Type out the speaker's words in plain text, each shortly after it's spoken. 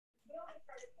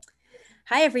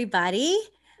Hi, everybody.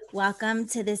 Welcome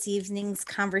to this evening's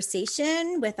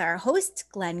conversation with our host,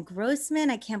 Glenn Grossman.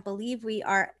 I can't believe we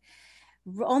are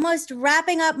almost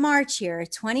wrapping up March here,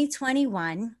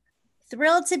 2021.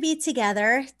 Thrilled to be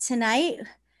together tonight.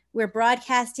 We're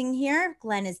broadcasting here.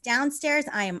 Glenn is downstairs.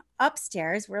 I am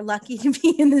upstairs. We're lucky to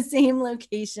be in the same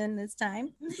location this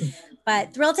time.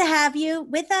 But thrilled to have you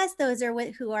with us. Those are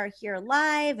who are here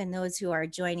live and those who are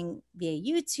joining via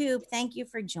YouTube. Thank you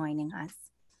for joining us.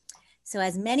 So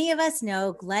as many of us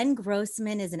know, Glenn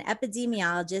Grossman is an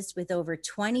epidemiologist with over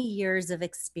 20 years of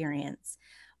experience.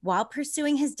 While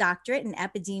pursuing his doctorate in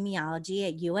epidemiology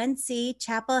at UNC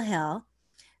Chapel Hill,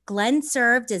 Glenn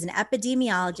served as an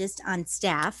epidemiologist on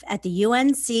staff at the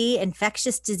UNC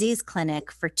Infectious Disease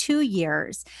Clinic for 2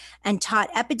 years and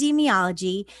taught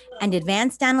epidemiology and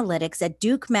advanced analytics at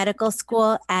Duke Medical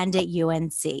School and at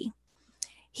UNC.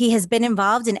 He has been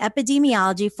involved in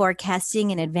epidemiology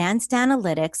forecasting and advanced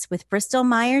analytics with Bristol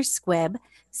Myers Squibb,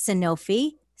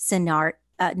 Sanofi,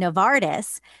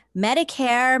 Novartis,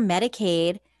 Medicare,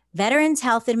 Medicaid, Veterans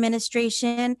Health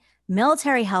Administration,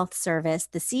 Military Health Service,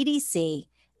 the CDC,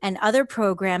 and other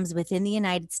programs within the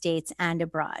United States and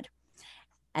abroad.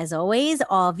 As always,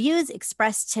 all views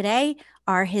expressed today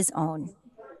are his own.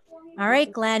 All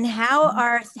right, Glenn, how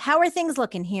are things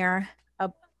looking here,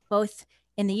 both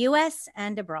in the US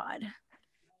and abroad?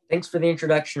 Thanks for the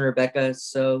introduction, Rebecca.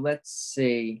 So let's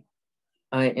see.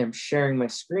 I am sharing my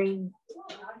screen.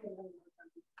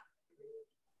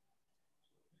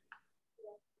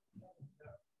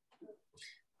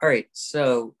 All right,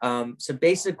 so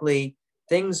basically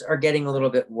things are getting a little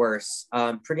bit worse,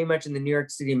 pretty much in the New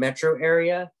York City metro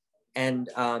area. And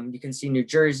you can see New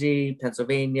Jersey,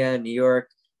 Pennsylvania, New York,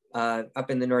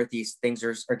 up in the Northeast, things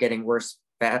are getting worse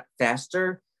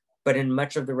faster. But in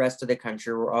much of the rest of the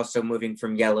country, we're also moving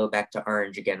from yellow back to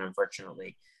orange again,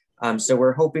 unfortunately. So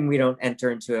we're hoping we don't enter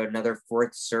into another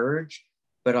fourth surge,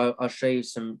 but I'll show you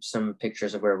some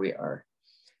pictures of where we are.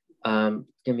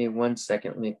 Give me 1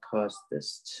 second, let me pause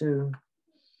this too.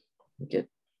 Get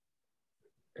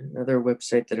another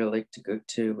website that I like to go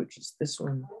to, which is this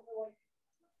one.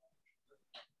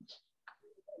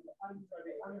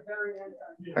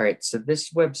 All right, so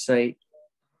this website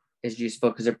is useful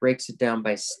because it breaks it down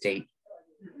by state.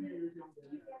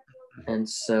 And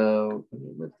so let me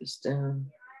move this down.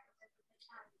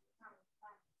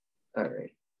 All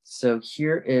right, so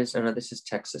here is, oh no, this is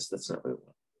Texas, that's not what we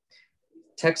want.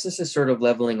 Texas is sort of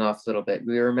leveling off a little bit.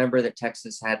 We remember that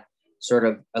Texas had sort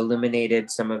of eliminated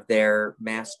some of their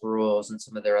mask rules and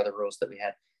some of their other rules that we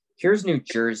had. Here's New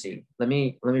Jersey. Let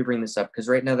me bring this up because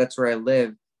right now that's where I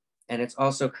live. And it's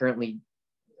also currently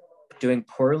doing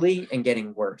poorly and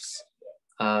getting worse.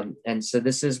 And so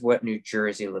this is what New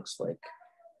Jersey looks like.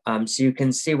 So you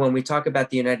can see when we talk about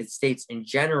the United States in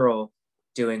general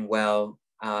doing well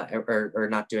or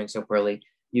not doing so poorly,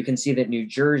 you can see that New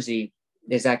Jersey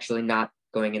is actually not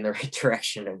going in the right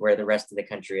direction of where the rest of the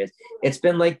country is. It's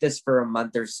been like this for a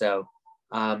month or so,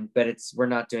 but we're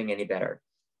not doing any better.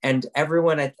 And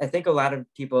everyone, I think a lot of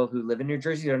people who live in New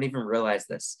Jersey don't even realize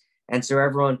this. And so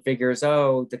everyone figures,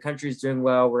 oh, the country's doing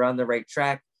well, we're on the right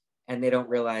track. And they don't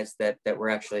realize that we're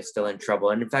actually still in trouble.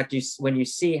 And in fact, when you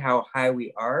see how high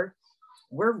we are,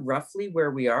 we're roughly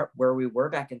where we were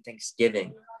back in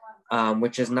Thanksgiving,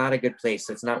 which is not a good place.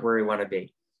 It's not where we want to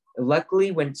be.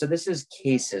 Luckily, so this is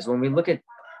cases. When we look at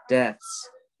deaths,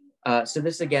 so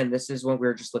this is what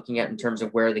we're just looking at in terms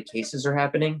of where the cases are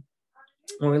happening.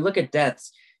 When we look at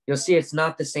deaths, you'll see it's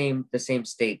not the same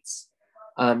states.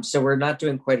 So we're not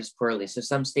doing quite as poorly. So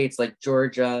some states like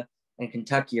Georgia and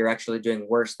Kentucky are actually doing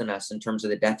worse than us in terms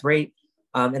of the death rate.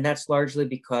 And that's largely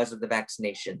because of the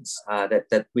vaccinations,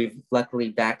 that we've luckily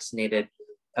vaccinated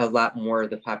a lot more of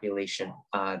the population.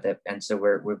 And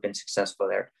so we've been successful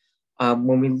there.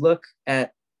 When we look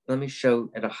at, let me show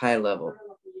at a high level.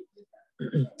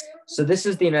 So this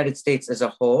is the United States as a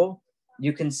whole.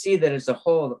 You can see that as a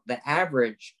whole, the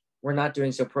average, we're not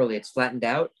doing so poorly. It's flattened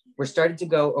out. We're starting to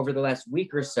go over the last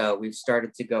week or so, we've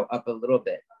started to go up a little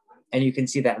bit. And you can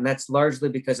see that. And that's largely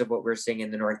because of what we're seeing in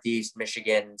the Northeast,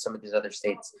 Michigan, and some of these other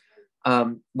states.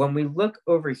 When we look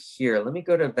over here, let me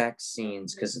go to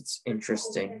vaccines because it's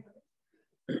interesting.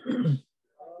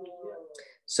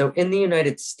 So in the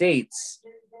United States,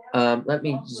 let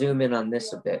me zoom in on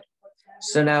this a bit.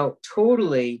 So now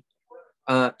totally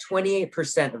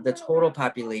 28% of the total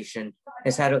population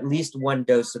has had at least one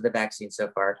dose of the vaccine so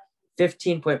far.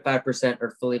 15.5%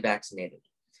 are fully vaccinated.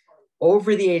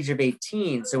 Over the age of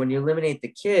 18, so when you eliminate the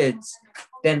kids,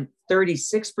 then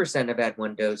 36% have had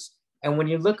one dose. And when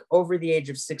you look over the age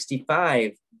of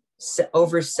 65,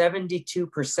 over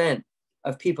 72%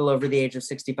 of people over the age of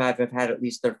 65 have had at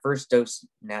least their first dose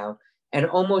now, and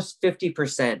almost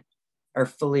 50% are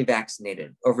fully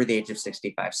vaccinated over the age of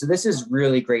 65. So this is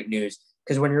really great news,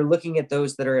 because when you're looking at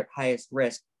those that are at highest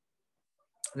risk,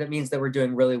 that means that we're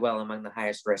doing really well among the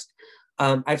highest risk.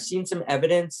 I've seen some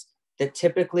evidence that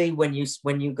typically when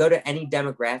you go to any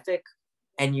demographic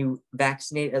and you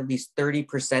vaccinate at least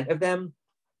 30% of them,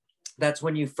 that's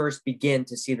when you first begin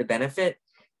to see the benefit.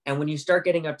 And when you start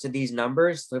getting up to these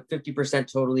numbers, so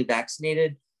 50% totally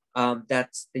vaccinated,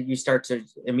 that's that you start to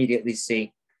immediately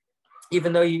see,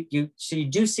 even though you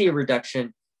do see a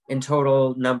reduction in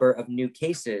total number of new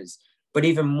cases, but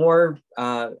even more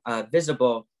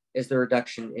visible is the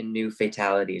reduction in new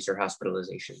fatalities or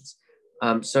hospitalizations.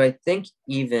 So I think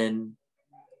even,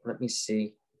 let me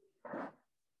see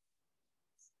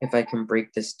if I can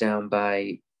break this down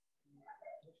by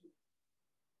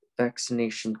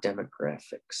vaccination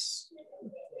demographics.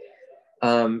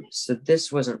 So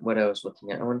this wasn't what I was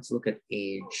looking at. I wanted to look at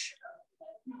age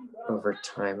over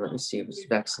time. Let me see if it's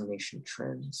vaccination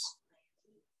trends.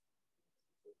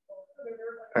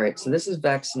 All right, so this is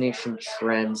vaccination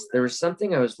trends. There was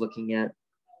something I was looking at.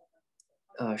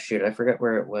 Oh shoot, I forgot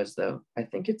where it was though. I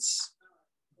think it's,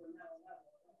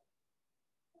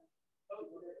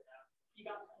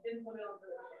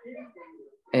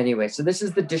 anyway, so this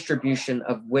is the distribution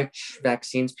of which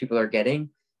vaccines people are getting.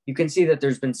 You can see that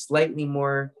there's been slightly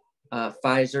more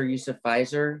use of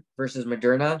Pfizer versus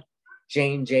Moderna.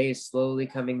 J&J is slowly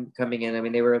coming in. I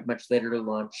mean, they were much later to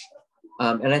launch.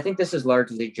 And I think this is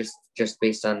largely just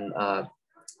based on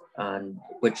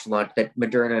which launch, that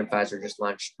Moderna and Pfizer just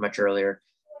launched much earlier.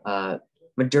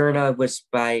 Moderna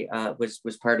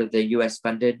was part of the US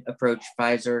funded approach.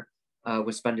 Pfizer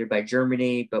was funded by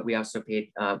Germany, but we also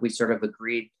paid, we sort of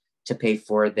agreed to pay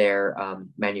for their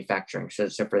manufacturing, so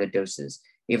for the doses,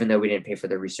 even though we didn't pay for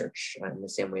the research in the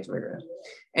same way as Moderna.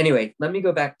 Anyway, let me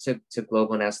go back to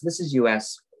global now. So this is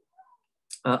US.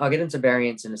 I'll get into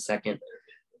variants in a second.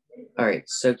 All right,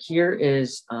 so here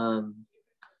is,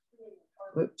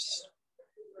 whoops.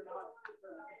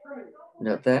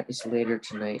 No, that is later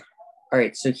tonight. All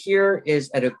right, so here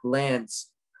is at a glance,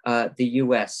 the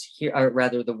US, here, or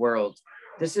rather the world.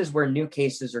 This is where new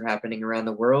cases are happening around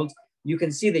the world. You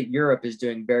can see that Europe is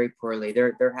doing very poorly.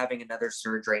 They're having another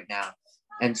surge right now.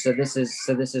 And so this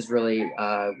is really,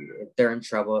 they're in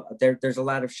trouble. There's a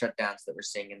lot of shutdowns that we're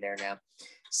seeing in there now.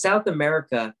 South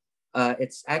America,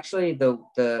 it's actually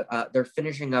they're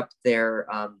finishing up their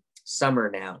summer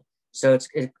now. So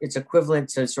it's equivalent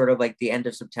to sort of like the end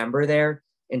of September there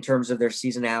in terms of their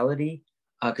seasonality,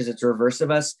 because it's reverse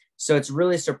of us. So it's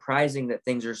really surprising that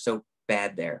things are so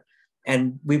bad there.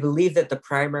 And we believe that the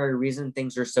primary reason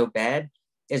things are so bad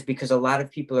is because a lot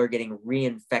of people are getting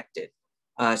reinfected.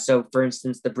 So for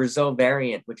instance, the Brazil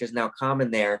variant, which is now common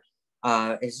there,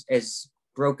 is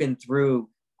broken through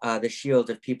the shield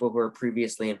of people who were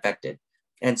previously infected.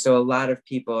 And so a lot of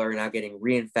people are now getting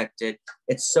reinfected.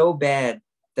 It's so bad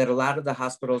that a lot of the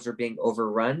hospitals are being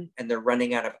overrun and they're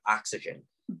running out of oxygen,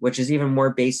 which is even more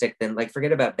basic than, like,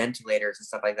 forget about ventilators and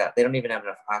stuff like that. They don't even have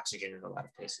enough oxygen in a lot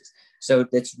of places. So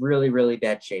it's really, really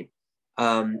bad shape.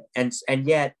 And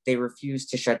yet they refuse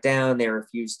to shut down. They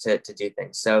refuse to do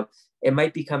things. So it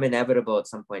might become inevitable at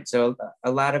some point. So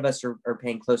a lot of us are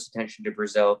paying close attention to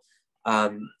Brazil.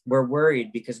 We're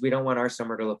worried because we don't want our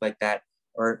summer to look like that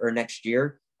or next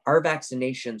year. Our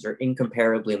vaccinations are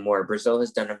incomparably more. Brazil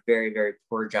has done a very, very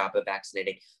poor job of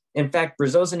vaccinating. In fact,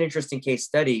 Brazil is an interesting case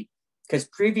study because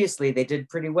previously they did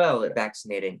pretty well at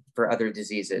vaccinating for other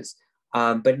diseases.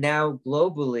 But now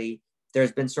globally,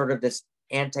 there's been sort of this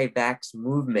anti-vax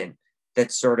movement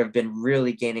that's sort of been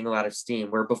really gaining a lot of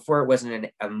steam, where before it wasn't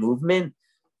a movement.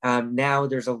 Now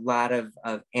there's a lot of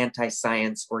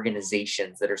anti-science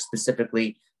organizations that are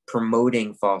specifically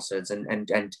promoting falsehoods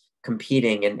and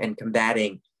competing and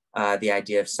combating the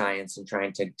idea of science and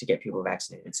trying to get people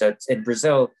vaccinated. So in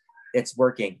Brazil, it's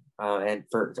working,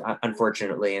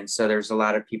 unfortunately. And so there's a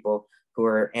lot of people who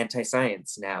are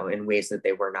anti-science now in ways that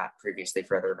they were not previously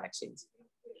for other vaccines.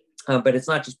 But it's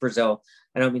not just Brazil.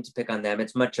 I don't mean to pick on them.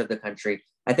 It's much of the country.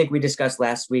 I think we discussed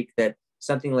last week that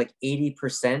something like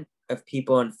 80% of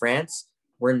people in France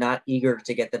were not eager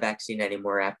to get the vaccine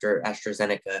anymore after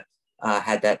AstraZeneca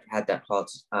had that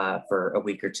halt for a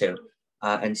week or two.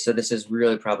 And so this is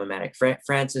really problematic.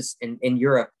 France is in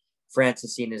Europe. France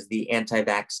is seen as the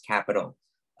anti-vax capital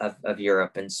of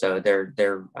Europe, and so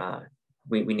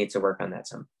we need to work on that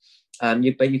some.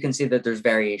 But you can see that there's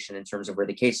variation in terms of where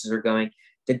the cases are going.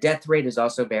 The death rate is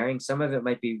also varying. Some of it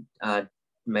might be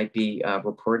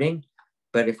reporting,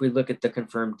 but if we look at the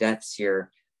confirmed deaths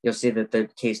here, you'll see that the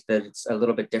case that it's a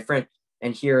little bit different.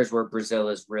 And here is where Brazil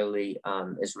is really a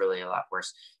lot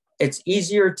worse. It's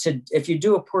easier to, if you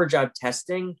do a poor job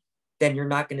testing, then you're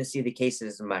not going to see the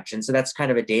cases as much. And so that's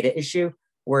kind of a data issue,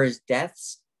 whereas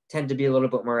deaths tend to be a little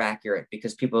bit more accurate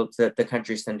because the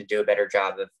countries tend to do a better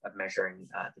job of measuring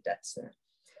the deaths there.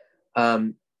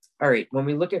 All right, when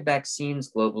we look at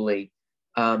vaccines globally,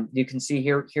 you can see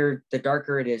here, the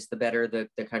darker it is, the better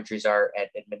the countries are at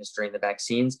administering the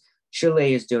vaccines.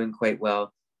 Chile is doing quite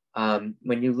well.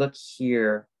 When you look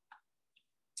here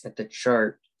at the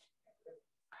chart,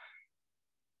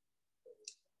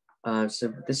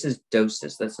 so this is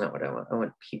doses. That's not what I want. I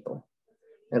want people,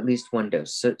 at least one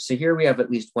dose. So here we have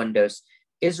at least one dose.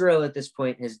 Israel at this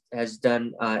point has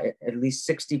done at least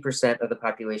 60% of the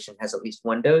population has at least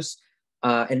one dose.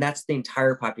 And that's the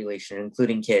entire population,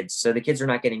 including kids. So the kids are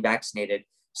not getting vaccinated.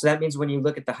 So that means when you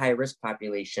look at the high risk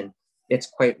population, it's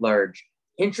quite large.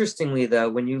 Interestingly, though,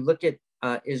 when you look at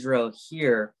Israel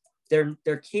here, their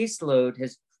caseload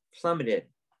has plummeted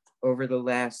over the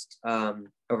last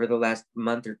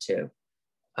month or two.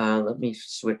 Let me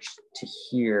switch to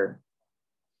here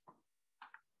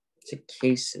to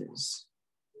cases.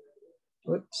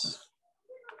 Whoops.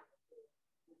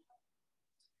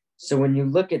 So when you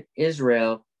look at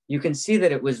Israel, you can see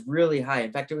that it was really high.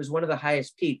 In fact, it was one of the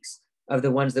highest peaks of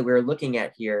the ones that we were looking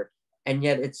at here. And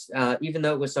yet it's, even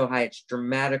though it was so high, it's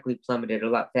dramatically plummeted a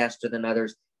lot faster than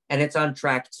others. And it's on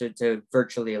track to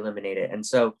virtually eliminate it. And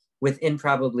so within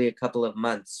probably a couple of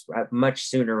months, much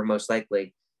sooner, most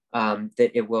likely, that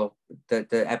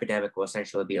the epidemic will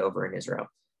essentially be over in Israel.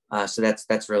 So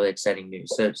that's really exciting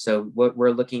news. So what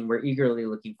we're eagerly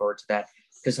looking forward to that,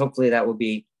 because hopefully that will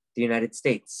be the United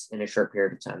States in a short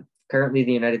period of time. Currently,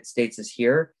 the United States is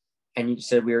here. And you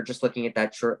said we were just looking at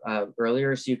that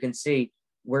earlier. So you can see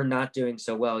we're not doing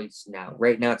so well now.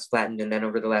 Right now it's flattened. And then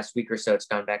over the last week or so, it's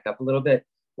gone back up a little bit,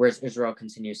 whereas Israel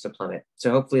continues to plummet. So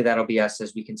hopefully that'll be us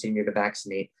as we continue to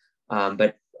vaccinate.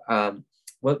 But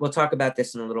we'll talk about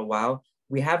this in a little while.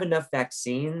 We have enough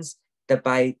vaccines that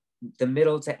by the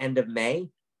middle to end of May,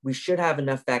 we should have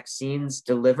enough vaccines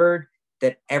delivered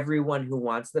that everyone who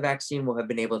wants the vaccine will have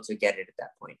been able to get it at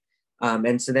that point.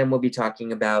 And so then we'll be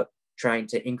talking about trying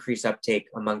to increase uptake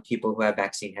among people who have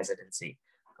vaccine hesitancy.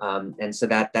 And so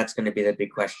that's going to be the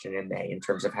big question in May in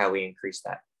terms of how we increase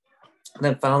that. And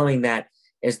then following that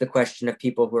is the question of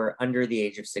people who are under the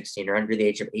age of 16 or under the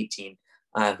age of 18,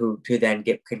 who then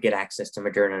could get access to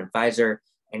Moderna and Pfizer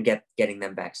and getting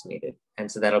them vaccinated.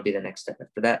 And so that'll be the next step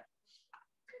after that.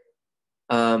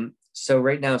 So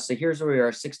right now, so here's where we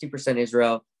are, 60%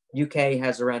 Israel. UK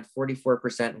has around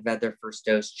 44% have had their first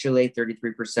dose, Chile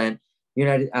 33%,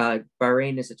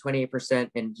 Bahrain is at 28%,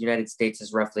 and the United States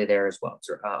is roughly there as well,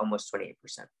 so almost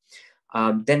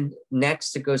 28%. Then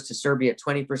next it goes to Serbia at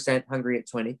 20%, Hungary at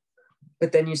 20%,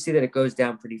 but then you see that it goes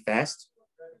down pretty fast.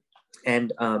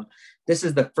 And this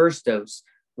is the first dose.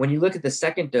 When you look at the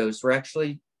second dose, we're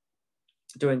actually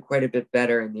doing quite a bit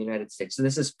better in the United States. So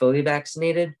this is fully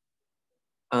vaccinated.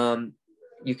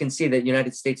 You can see that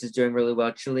United States is doing really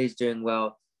well. Chile is doing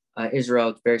well. Israel,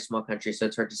 it's a very small country, so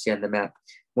it's hard to see on the map.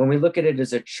 When we look at it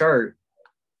as a chart,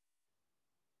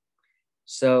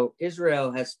 so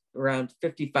Israel has around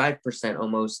 55%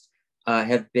 almost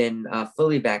have been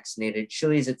fully vaccinated.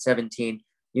 Chile's at 17,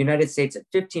 United States at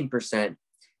 15%.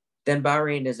 Then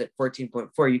Bahrain is at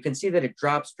 14.4. You can see that it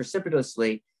drops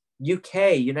precipitously.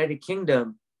 UK, United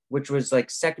Kingdom, which was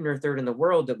like second or third in the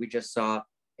world that we just saw,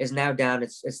 is now down.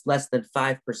 It's less than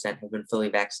 5% have been fully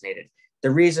vaccinated. The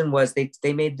reason was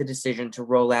they made the decision to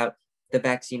roll out the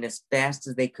vaccine as fast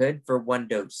as they could for one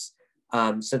dose.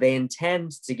 So they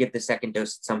intend to give the second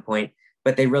dose at some point,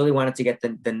 but they really wanted to get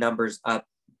the numbers up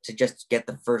to just get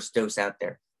the first dose out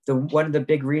there. One of the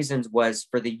big reasons was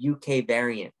for the UK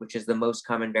variant, which is the most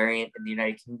common variant in the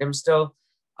United Kingdom still,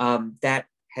 that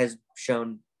has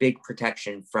shown big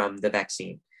protection from the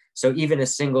vaccine. So even a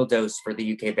single dose for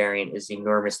the UK variant is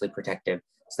enormously protective.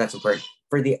 So that's important.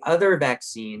 For the other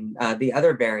vaccine, the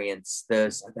other variants,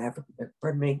 the South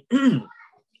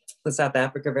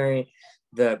Africa variant,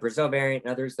 the Brazil variant,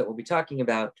 and others that we'll be talking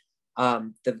about,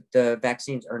 the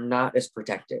vaccines are not as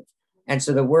protective. And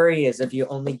so the worry is if you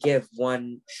only give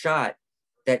one shot,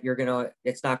 that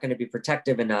it's not going to be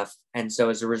protective enough. And so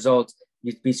as a result,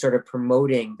 you'd be sort of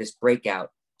promoting this breakout,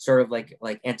 sort of like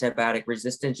antibiotic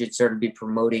resistance. You'd sort of be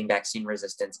promoting vaccine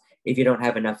resistance if you don't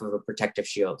have enough of a protective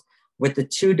shield. With the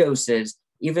two doses,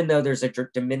 even though there's a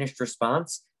diminished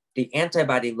response, the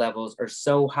antibody levels are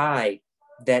so high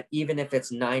that even if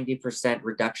it's 90%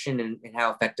 reduction in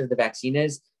how effective the vaccine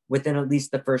is, within at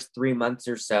least the first 3 months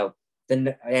or so,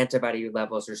 the antibody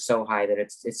levels are so high that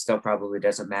it still probably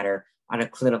doesn't matter on a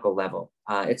clinical level.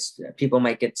 People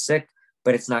might get sick,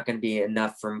 but it's not going to be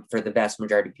enough for the vast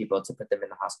majority of people to put them in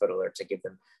the hospital or to give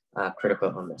them critical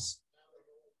illness.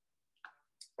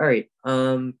 All right.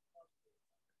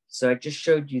 So I just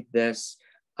showed you this.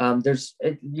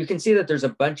 You can see that there's a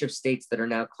bunch of states that are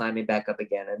now climbing back up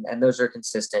again, and those are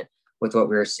consistent with what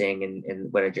we were seeing in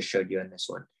what I just showed you in this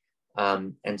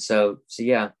one. And so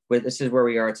yeah, this is where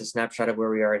we are. It's a snapshot of where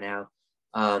we are now.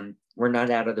 We're not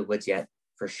out of the woods yet,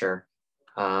 for sure.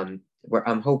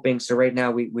 I'm hoping, so right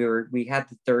now we had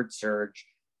the third surge.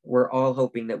 We're all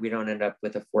hoping that we don't end up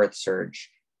with a fourth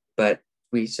surge, but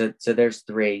so there's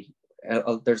three.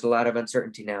 There's a lot of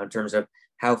uncertainty now in terms of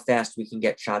how fast we can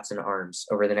get shots in arms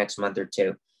over the next month or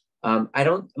two.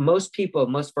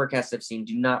 Most forecasts I've seen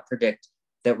do not predict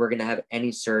that we're going to have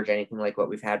any surge, anything like what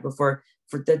we've had before.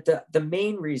 For the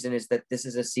main reason is that this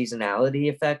is a seasonality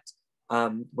effect.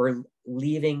 We're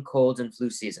leaving cold and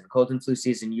flu season. Cold and flu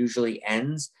season usually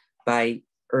ends by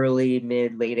early,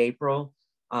 mid, late April.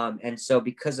 And so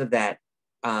because of that,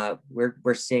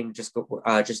 we're seeing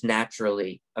just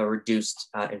naturally a reduced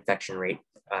infection rate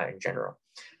in general.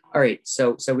 All right,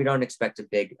 so we don't expect a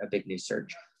big new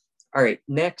surge. All right,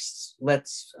 next,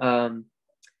 let's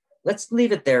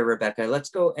leave it there, Rebecca. Let's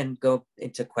go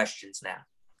into questions now.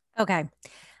 Okay.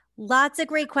 Lots of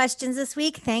great questions this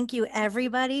week. Thank you,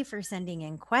 everybody, for sending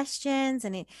in questions.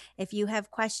 And if you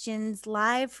have questions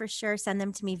live, for sure, send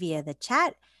them to me via the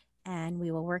chat, and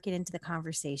we will work it into the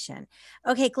conversation.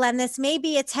 Okay, Glenn, this may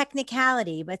be a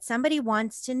technicality, but somebody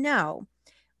wants to know,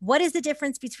 what is the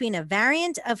difference between a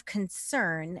variant of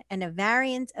concern and a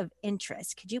variant of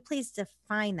interest? Could you please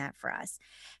define that for us?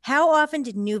 How often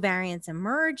did new variants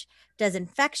emerge? Does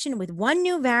infection with one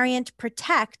new variant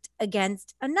protect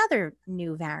against another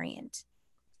new variant?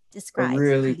 Describe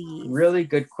these. Really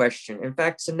good question. In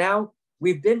fact, so now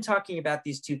we've been talking about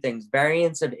these two things,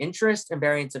 variants of interest and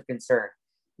variants of concern.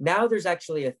 Now there's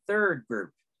actually a third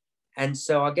group. And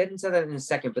so I'll get into that in a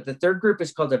second, but the third group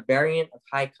is called a variant of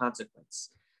high consequence.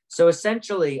 So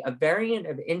essentially, a variant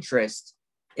of interest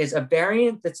is a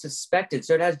variant that's suspected.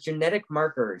 So it has genetic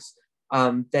markers.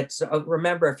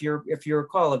 Remember, if you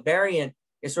recall, a variant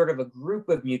is sort of a group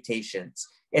of mutations.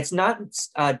 It's not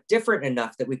different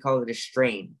enough that we call it a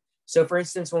strain. So for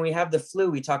instance, when we have the flu,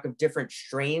 we talk of different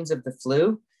strains of the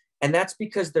flu, and that's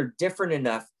because they're different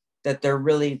enough that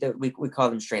we call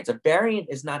them strains. A variant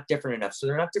is not different enough. So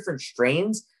they're not different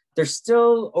strains. They're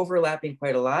still overlapping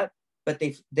quite a lot, but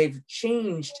they've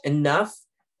changed enough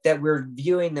that we're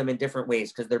viewing them in different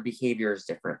ways because their behavior is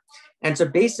different. And so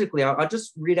basically, I'll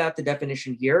just read out the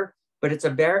definition here, but it's a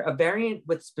variant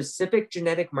with specific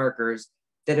genetic markers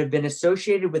that have been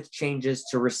associated with changes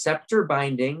to receptor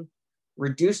binding,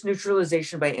 reduced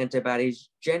neutralization by antibodies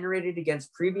generated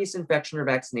against previous infection or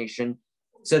vaccination.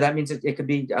 So that means it could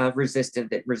be resistance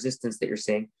that you're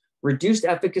seeing, reduced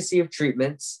efficacy of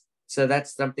treatments. So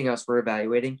that's something else we're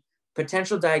evaluating.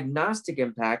 Potential diagnostic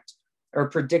impact, or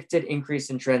predicted increase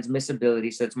in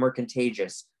transmissibility, so it's more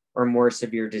contagious or more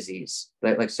severe disease.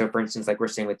 So for instance, like we're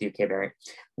seeing with the UK variant.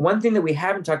 One thing that we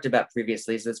haven't talked about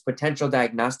previously is this potential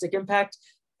diagnostic impact,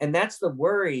 and that's the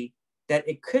worry that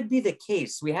it could be the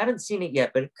case. We haven't seen it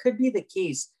yet, but it could be the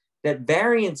case that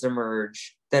variants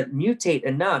emerge that mutate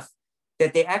enough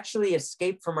that they actually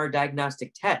escape from our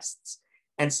diagnostic tests.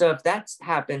 And so if that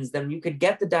happens, then you could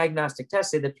get the diagnostic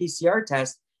test, say the PCR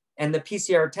test, and the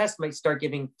PCR test might start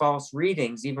giving false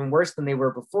readings, even worse than they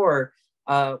were before,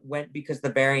 because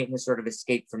the variant has sort of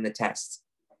escaped from the tests.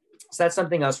 So that's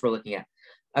something else we're looking at.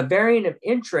 A variant of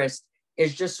interest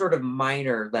is just sort of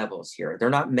minor levels here.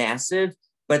 They're not massive,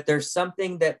 but there's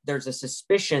a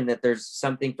suspicion that there's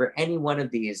something for any one of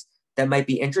these that might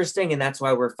be interesting, and that's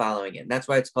why we're following it. And that's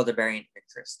why it's called a variant of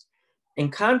interest.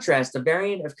 In contrast, a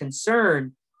variant of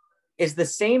concern is the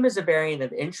same as a variant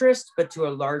of interest, but to a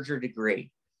larger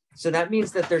degree. So that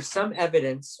means that there's some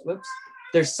evidence of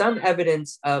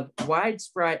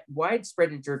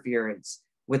widespread interference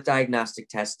with diagnostic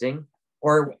testing,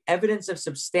 or evidence of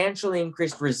substantially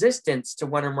increased resistance to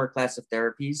one or more class of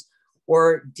therapies,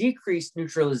 or decreased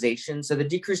neutralization. So the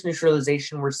decreased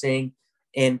neutralization we're seeing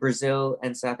in Brazil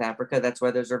and South Africa, that's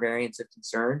why those are variants of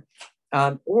concern,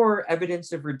 or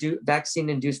evidence of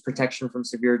vaccine-induced protection from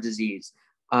severe disease.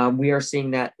 We are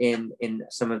seeing that in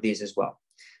some of these as well.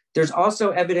 There's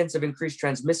also evidence of increased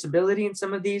transmissibility in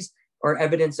some of these, or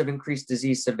evidence of increased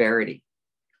disease severity.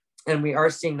 And we are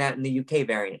seeing that in the UK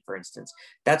variant, for instance.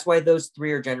 That's why those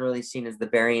three are generally seen as the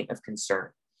variant of concern.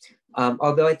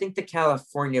 Although I think the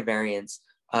California variants,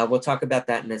 we'll talk about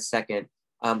that in a second,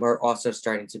 are also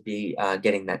starting to be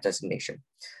getting that designation.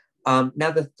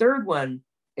 Now, the third one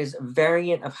is a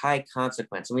variant of high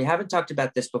consequence. And we haven't talked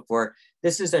about this before.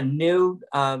 This is a new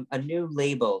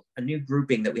label, a new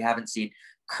grouping that we haven't seen.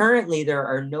 Currently, there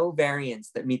are no variants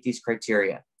that meet these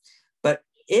criteria. But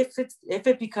if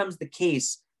it becomes the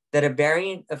case that a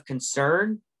variant of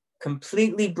concern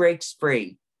completely breaks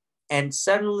free and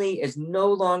suddenly is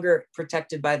no longer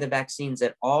protected by the vaccines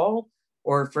at all,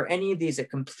 or for any of these,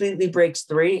 it completely breaks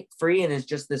free and is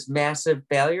just this massive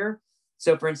failure.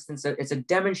 So for instance, it's a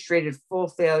demonstrated full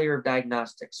failure of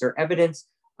diagnostics or evidence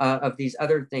of these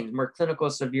other things, more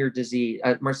severe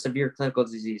clinical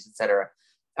disease, et cetera.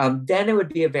 Then it would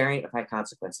be a variant of high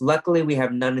consequence. Luckily, we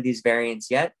have none of these variants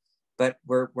yet, but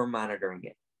we're monitoring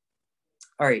it.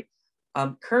 All right.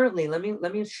 Currently,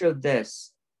 let me show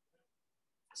this.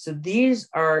 So these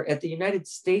are at the United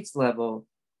States level.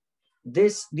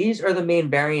 These are the main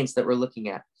variants that we're looking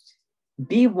at.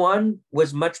 B1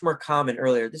 was much more common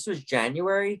earlier. This was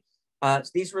January. So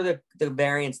these were the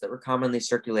variants that were commonly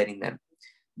circulating then.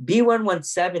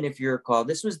 B117, if you recall,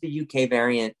 this was the UK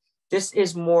variant. This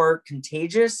is more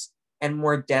contagious and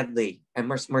more deadly and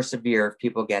more severe if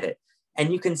people get it.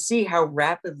 And you can see how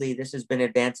rapidly this has been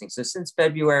advancing. So since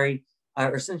January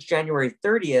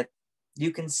 30th,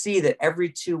 you can see that every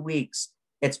 2 weeks,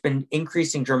 it's been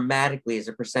increasing dramatically as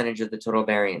a percentage of the total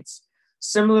variants.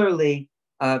 Similarly,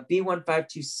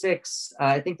 B1526,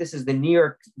 I think this is the New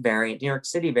York variant, New York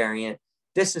City variant.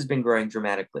 This has been growing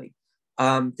dramatically.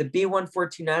 The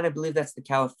B1429, I believe that's the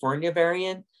California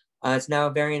variant. It's now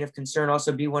a variant of concern.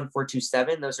 Also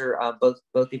B1427, those are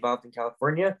both evolved in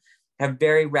California, have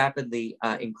very rapidly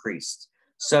increased.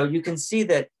 So you can see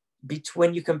that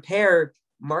when you compare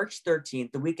March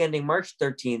 13th, the week ending March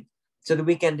 13th, to the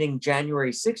week ending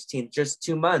January 16th, just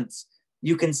 2 months,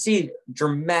 you can see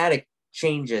dramatic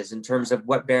changes in terms of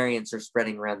what variants are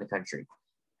spreading around the country.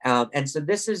 And so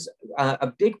this is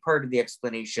a big part of the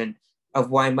explanation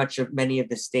of why many of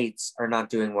the states are not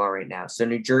doing well right now. So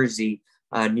New Jersey,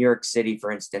 New York City,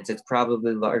 for instance, it's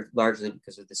probably largely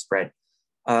because of the spread.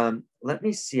 Let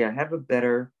me see, let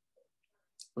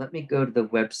me go to the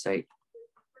website.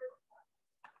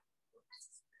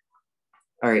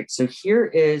 All right, so here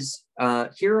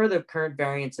are the current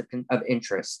variants of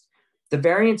interest. The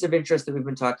variants of interest that we've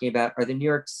been talking about are the New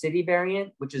York City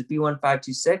variant, which is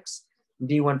B1526,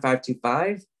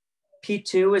 B1525.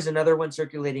 P2 is another one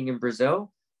circulating in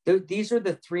Brazil. These are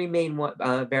the three main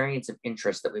variants of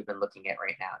interest that we've been looking at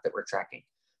right now that we're tracking.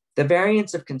 The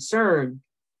variants of concern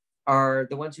are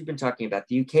the ones we've been talking about.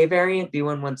 The UK variant,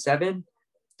 B117,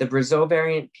 the Brazil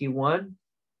variant, P1,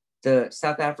 the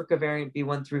South Africa variant,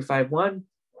 B1351,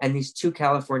 and these two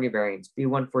California variants,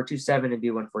 B1427 and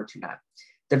B1429.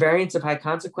 The variants of high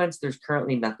consequence, there's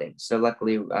currently nothing. So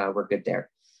luckily, we're good there.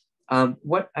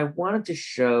 What I wanted to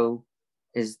show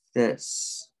is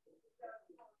this.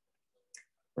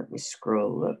 Let me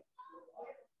scroll up.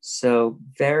 So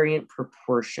variant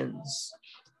proportions.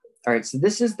 All right, so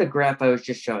this is the graph I was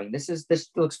just showing. This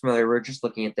looks familiar. We're just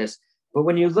looking at this. But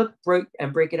when you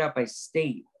break it out by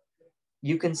state,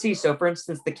 you can see, so for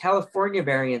instance, the California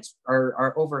variants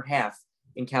are over half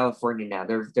in California now.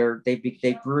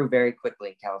 They grew very quickly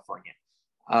in California.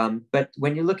 But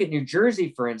when you look at New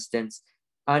Jersey, for instance,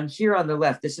 on the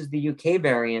left, this is the UK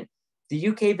variant. The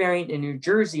UK variant in New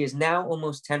Jersey is now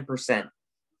almost 10%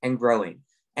 and growing.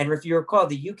 And if you recall,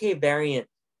 the UK variant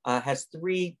has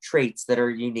three traits that are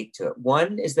unique to it.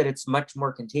 One is that it's much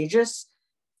more contagious.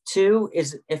 Two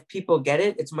is if people get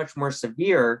it, it's much more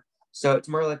severe. So it's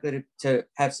more likely to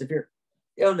have severe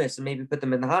illness and maybe put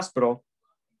them in the hospital.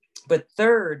 But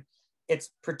third, it's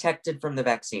protected from the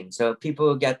vaccine. So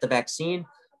people who get the vaccine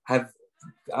have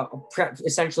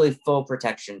essentially full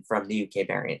protection from the UK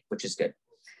variant, which is good.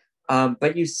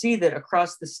 But you see that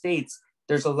across the states,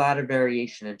 there's a lot of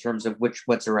variation in terms of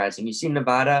what's arising. You see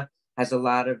Nevada has a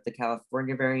lot of the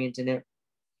California variant in it.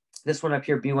 This one up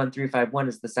here, B1351,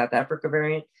 is the South Africa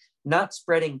variant, not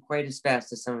spreading quite as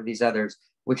fast as some of these others,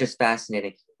 which is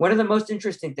fascinating. One of the most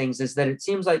interesting things is that it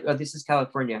seems like, this is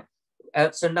California.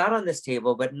 So not on this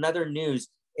table, but in other news,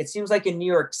 it seems like in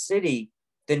New York City,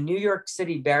 the New York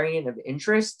City variant of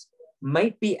interest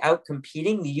might be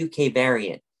outcompeting the UK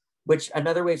variant, which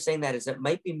another way of saying that is it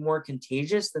might be more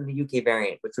contagious than the UK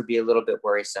variant, which would be a little bit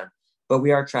worrisome, but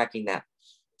we are tracking that.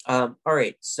 All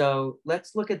right, so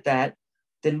let's look at that.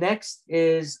 The next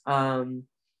is, so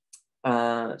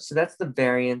that's the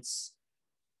variants.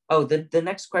 Oh, the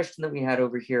next question that we had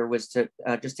over here was to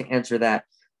just to answer that.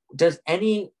 Does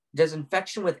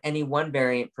infection with any one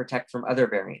variant protect from other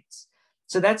variants?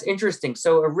 So that's interesting.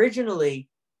 So originally,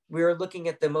 we were looking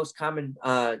at the most common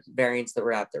variants that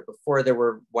were out there before there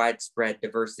were widespread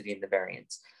diversity in the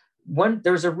variants.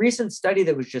 There was a recent study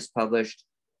that was just published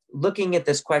looking at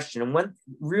this question. And one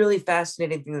really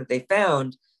fascinating thing that they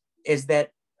found is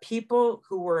that people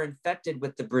who were infected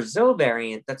with the Brazil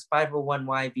variant, that's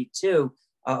 501YV2,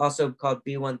 also called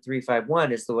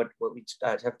B1351 is what we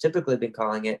have typically been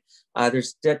calling it.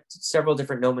 There's several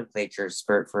different nomenclatures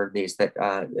for these that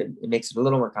it makes it a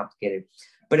little more complicated.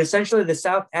 But essentially the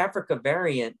South Africa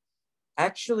variant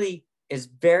actually is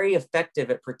very effective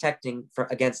at protecting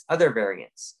against other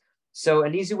variants. So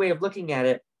an easy way of looking at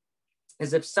it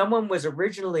is if someone was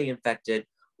originally infected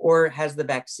or has the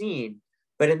vaccine,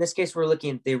 but in this case, we're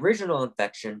looking at the original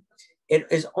infection, it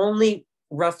is only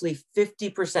roughly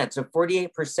 50%, so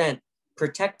 48%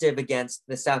 protective against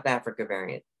the South Africa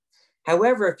variant.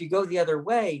 However, if you go the other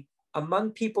way,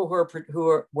 among people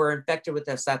who were infected with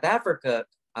the South Africa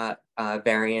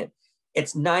variant,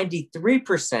 it's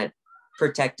 93%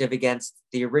 protective against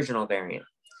the original variant.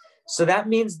 So that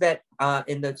means that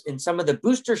in some of the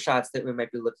booster shots that we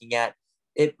might be looking at,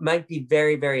 it might be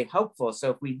very, very helpful.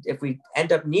 So if we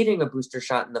end up needing a booster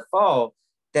shot in the fall,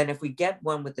 then if we get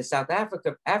one with the South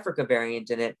Africa variant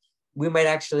in it, we might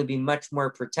actually be much more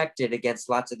protected against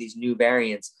lots of these new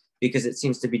variants because it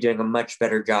seems to be doing a much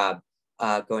better job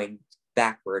going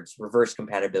backwards, reverse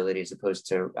compatibility as opposed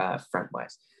to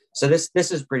frontwise. So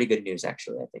this is pretty good news,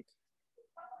 actually, I think.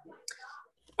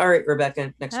 All right,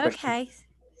 Rebecca, next question. Okay.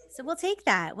 So we'll take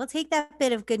that. We'll take that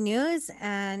bit of good news,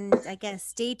 and I guess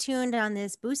stay tuned on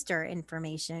this booster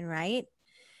information, right?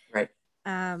 Right.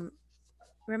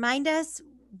 Remind us,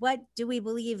 what do we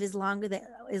believe is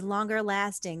longer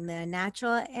lasting, the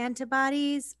natural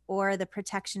antibodies or the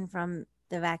protection from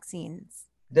the vaccines?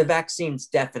 The vaccines,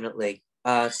 definitely.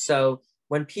 So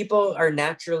when people are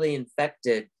naturally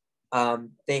infected,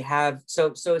 they have,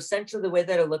 so essentially the way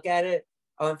that I look at it,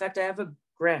 in fact, I have a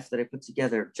graph that I put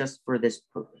together just for this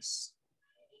purpose.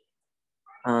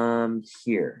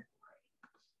 Here.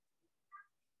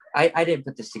 I didn't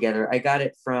put this together. I got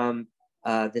it from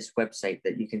this website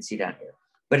that you can see down here,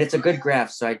 but it's a good graph,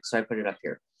 so I put it up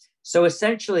here. So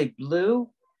essentially,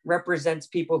 blue represents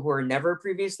people who are never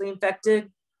previously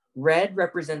infected. Red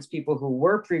represents people who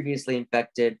were previously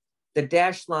infected. The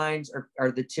dashed lines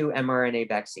are the 2 mRNA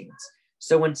vaccines.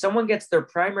 So when someone gets their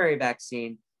primary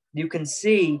vaccine, you can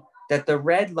see that the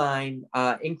red line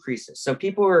increases. So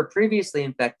people who are previously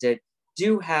infected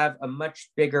do have a much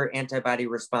bigger antibody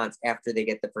response after they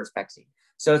get the first vaccine.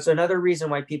 So it's another reason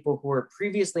why people who are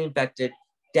previously infected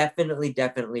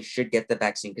definitely should get the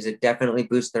vaccine, because it definitely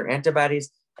boosts their antibodies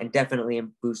and definitely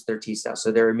boosts their T cells.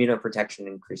 So their immunoprotection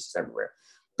increases everywhere.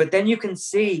 But then you can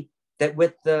see that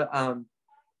with the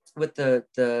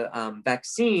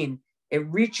vaccine, it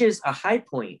reaches a high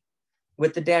point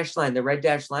with the dashed line, the red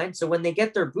dashed line. So when they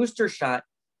get their booster shot,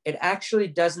 it actually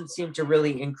doesn't seem to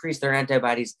really increase their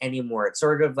antibodies anymore. It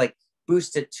sort of like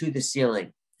boosts it to the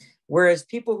ceiling. Whereas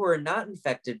people who are not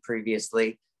infected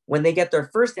previously, when they get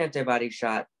their first antibody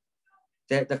shot,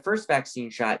 the first vaccine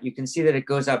shot, you can see that it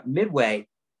goes up midway.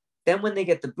 Then when they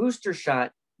get the booster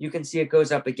shot, you can see it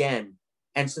goes up again.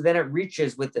 And so then it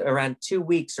reaches with around 2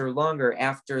 weeks or longer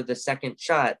after the second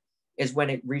shot is when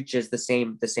it reaches the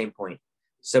same point.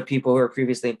 So people who are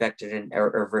previously infected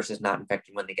or versus not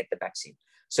infected when they get the vaccine.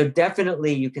 So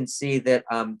definitely you can see that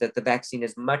that the vaccine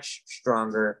is much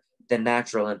stronger than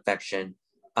natural infection,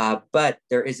 but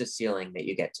there is a ceiling that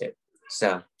you get to.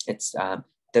 So it's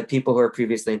the people who are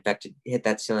previously infected hit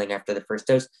that ceiling after the first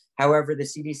dose. However, the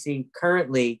CDC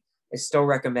currently is still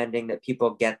recommending that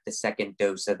people get the second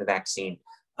dose of the vaccine.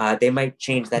 They might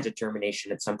change that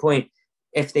determination at some point.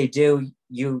 If they do,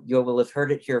 you will have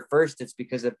heard it here first. It's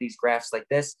because of these graphs like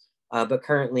this. But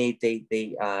currently,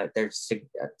 they're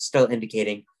still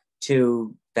indicating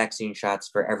 2 vaccine shots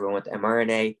for everyone with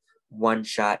mRNA, 1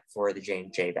 shot for the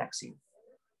J&J vaccine.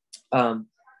 A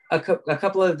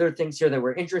couple of other things here that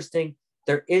were interesting.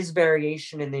 There is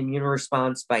variation in the immune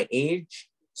response by age.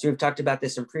 So we've talked about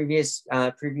this in previous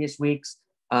weeks.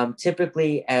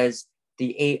 Typically, as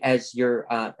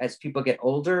people get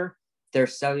older, their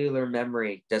cellular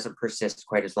memory doesn't persist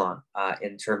quite as long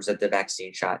in terms of the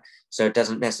vaccine shot. So it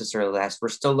doesn't necessarily last. We're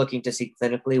still looking to see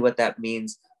clinically what that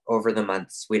means over the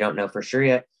months. We don't know for sure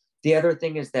yet. The other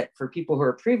thing is that for people who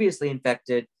are previously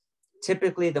infected,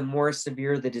 typically the more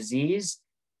severe the disease,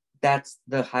 that's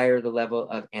the higher the level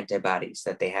of antibodies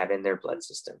that they have in their blood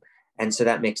system. And so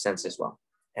that makes sense as well.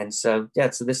 And so, yeah,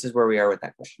 so this is where we are with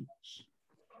that question.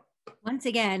 Once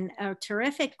again, a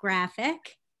terrific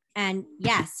graphic. And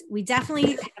yes, we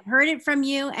definitely have heard it from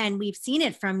you and we've seen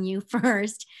it from you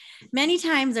first many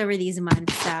times over these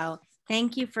months. So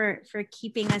thank you for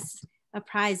keeping us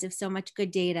apprised of so much good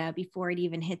data before it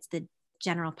even hits the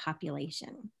general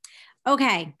population.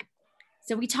 Okay,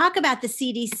 So we talk about the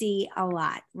CDC a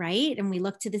lot, right? And we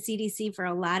look to the CDC for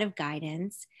a lot of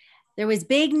guidance. There was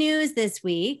big news this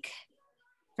week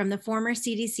from the former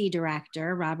CDC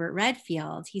Director, Robert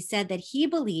Redfield. He said that he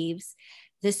believes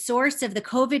the source of the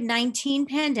COVID-19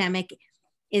 pandemic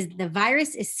is the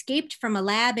virus escaped from a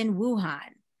lab in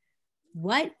Wuhan.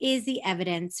 What is the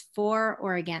evidence for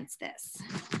or against this?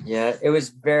 Yeah, it was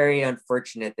very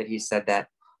unfortunate that he said that.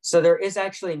 So there is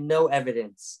actually no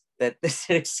evidence that this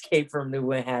escaped from the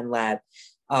Wuhan lab.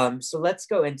 So let's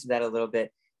go into that a little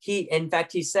bit. In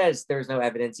fact, he says there's no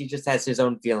evidence. He just has his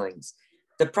own feelings.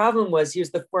 The problem was he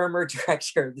was the former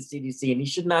director of the CDC, and he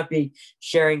should not be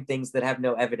sharing things that have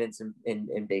no evidence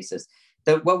in basis.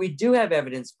 What we do have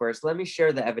evidence for, so let me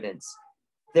share the evidence.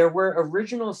 There were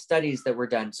original studies that were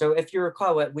done. So if you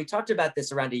recall, we talked about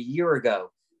this around a year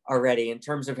ago already in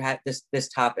terms of this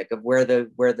topic of where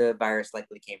the virus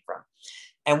likely came from.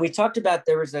 And we talked about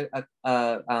there was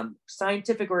a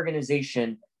scientific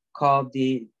organization called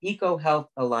the EcoHealth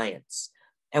Alliance.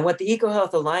 And what the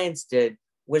EcoHealth Alliance did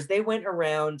was they went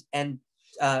around and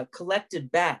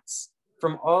collected bats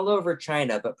from all over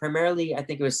China, but primarily I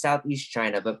think it was Southeast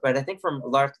China, but I think from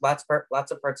lots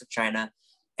of parts of China.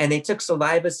 And they took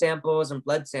saliva samples and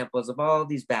blood samples of all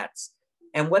these bats.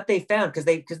 And what they found,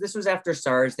 because this was after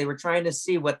SARS, they were trying to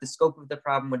see what the scope of the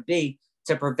problem would be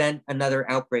to prevent another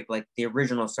outbreak like the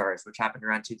original SARS, which happened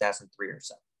around 2003 or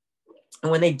so.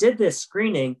 And when they did this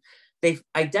screening, they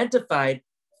identified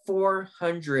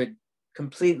 400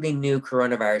 completely new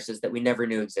coronaviruses that we never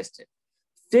knew existed.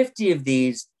 50 of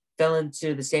these fell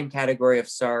into the same category of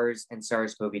SARS and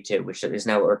SARS-CoV-2, which is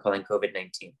now what we're calling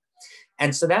COVID-19.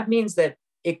 And so that means that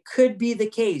it could be the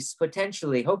case,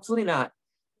 potentially, hopefully not,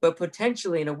 but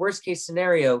potentially in a worst case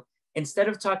scenario, instead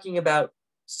of talking about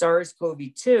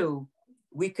SARS-CoV-2,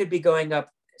 we could be going up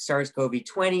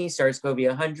SARS-CoV-20,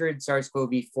 SARS-CoV-100,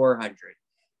 SARS-CoV-400.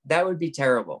 That would be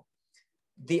terrible.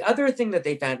 The other thing that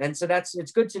they found, and so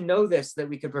it's good to know this, that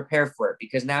we could prepare for it,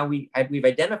 because now we've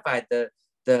identified the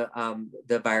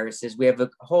viruses. We have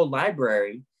a whole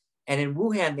library, and in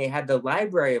Wuhan they had the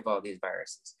library of all these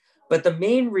viruses. But the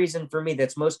main reason for me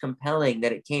that's most compelling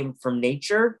that it came from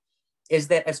nature is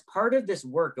that as part of this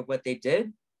work of what they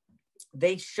did,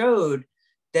 they showed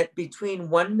that between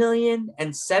 1 million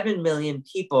and 7 million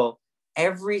people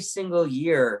every single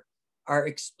year are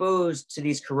exposed to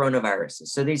these coronaviruses.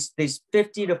 So these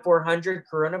 50 to 400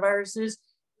 coronaviruses,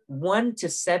 1 to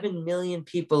 7 million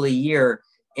people a year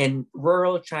in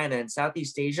rural China and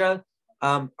Southeast Asia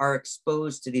are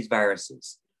exposed to these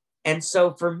viruses. And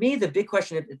so for me, the big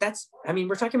question,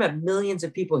 we're talking about millions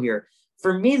of people here.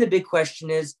 For me, the big question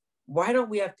is, why don't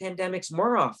we have pandemics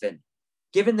more often?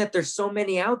 Given that there's so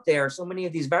many out there, so many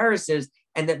of these viruses,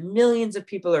 and that millions of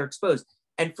people are exposed.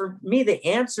 And for me, the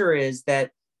answer is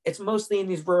that it's mostly in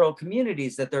these rural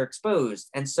communities that they're exposed.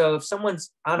 And so if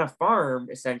someone's on a farm,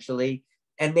 essentially,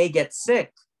 and they get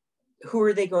sick, who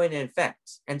are they going to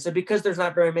infect? And so because there's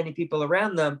not very many people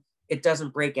around them, it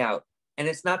doesn't break out. And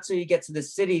it's not till you get to the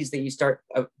cities that you start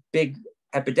a big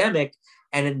epidemic,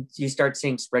 and then you start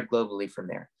seeing spread globally from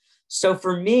there. So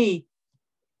for me,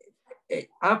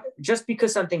 just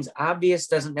because something's obvious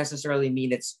doesn't necessarily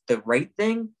mean it's the right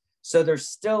thing. So there's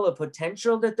still a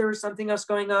potential that there is something else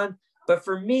going on. But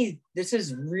for me, this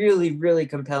is really, really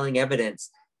compelling evidence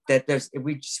that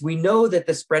we know that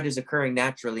the spread is occurring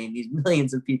naturally in these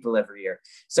millions of people every year.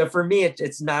 So for me,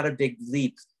 it's not a big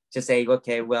leap to say,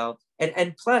 okay, well,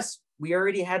 and plus we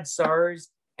already had SARS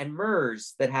and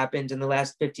MERS that happened in the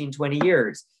last 15, 20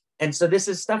 years. And so this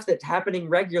is stuff that's happening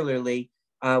regularly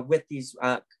with these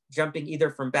jumping either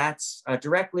from bats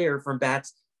directly or from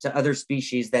bats to other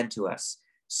species then to us.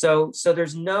 So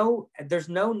there's no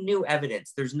new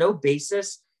evidence. There's no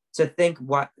basis to think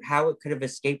how it could have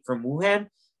escaped from Wuhan.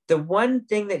 The one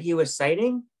thing that he was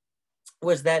citing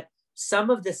was that some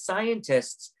of the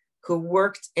scientists who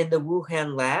worked in the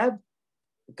Wuhan lab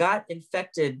got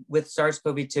infected with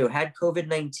SARS-CoV-2, had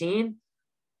COVID-19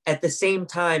 at the same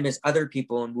time as other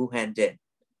people in Wuhan did.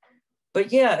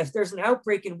 But yeah, if there's an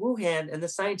outbreak in Wuhan and the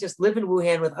scientists live in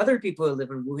Wuhan with other people who live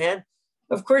in Wuhan,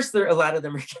 of course, a lot of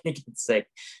them are going to get sick.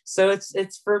 So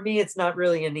it's for me, it's not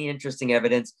really any interesting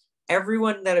evidence.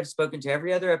 Everyone that I've spoken to,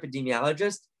 every other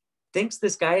epidemiologist, thinks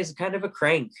this guy is kind of a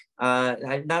crank, not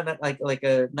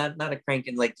a crank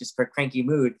in like just for cranky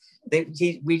mood.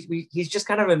 He's just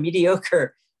kind of a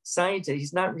mediocre scientist.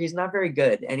 He's not very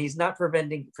good, and he's not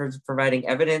providing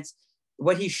evidence.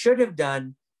 What he should have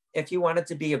done, if he wanted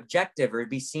to be objective or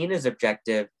be seen as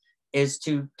objective, is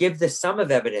to give the sum of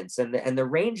evidence and the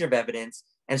range of evidence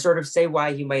and sort of say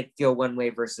why he might feel one way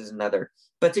versus another.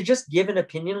 But to just give an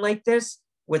opinion like this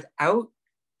without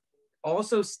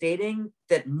also stating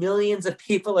that millions of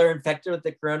people are infected with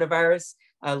the coronavirus,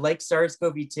 like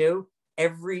SARS-CoV-2,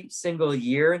 every single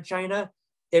year in China,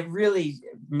 it really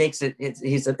makes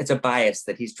it's a bias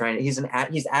that he's trying to,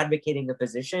 he's advocating a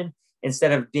position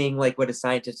instead of being like what a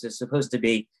scientist is supposed to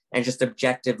be and just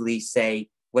objectively say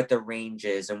what the range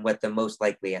is and what the most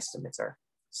likely estimates are.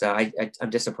 So I'm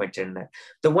disappointed in that.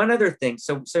 The one other thing,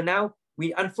 so now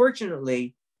we,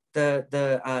 unfortunately,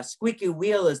 the squeaky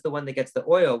wheel is the one that gets the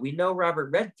oil. We know Robert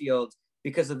Redfield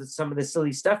because of some of the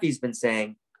silly stuff he's been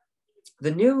saying.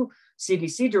 The new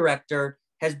CDC director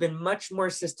has been much more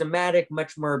systematic,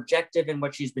 much more objective in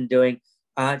what she's been doing.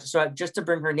 So just to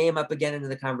bring her name up again into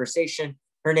the conversation,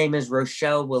 her name is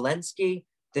Rochelle Walensky,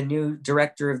 the new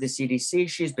director of the CDC.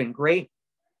 She's been great.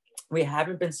 We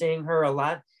haven't been seeing her a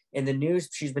lot in the news.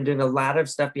 She's been doing a lot of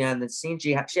stuff behind the scenes.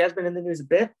 She has been in the news a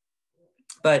bit,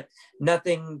 but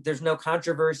nothing, there's no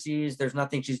controversies. There's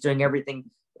nothing. She's doing everything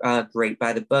great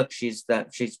by the book. She's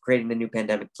creating the new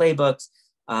pandemic playbooks.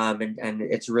 And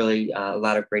it's really a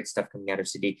lot of great stuff coming out of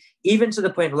CD, even to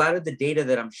the point, a lot of the data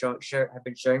that I've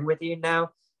been sharing with you now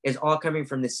is all coming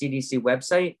from the CDC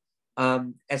website.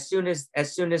 As soon as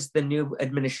the new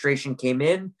administration came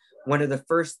in, one of the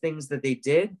first things that they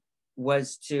did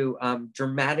was to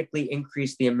dramatically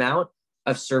increase the amount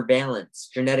of surveillance,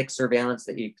 genetic surveillance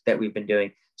that we've been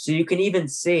doing. So you can even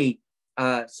see,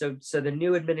 so the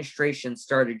new administration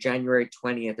started January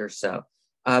 20th or so.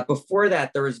 Before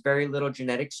that, there was very little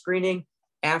genetic screening.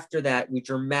 After that, we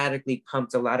dramatically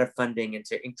pumped a lot of funding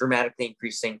into dramatically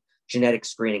increasing genetic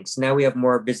screening. So now we have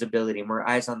more visibility, more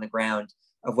eyes on the ground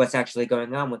of what's actually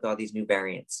going on with all these new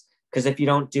variants. Because if you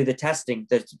don't do the testing,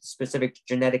 the specific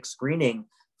genetic screening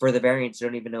for the variants, you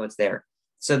don't even know it's there.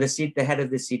 So the head of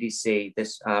the CDC,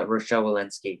 this Rochelle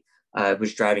Walensky,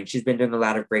 was driving. She's been doing a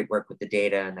lot of great work with the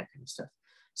data and that kind of stuff.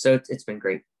 So it's been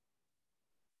great.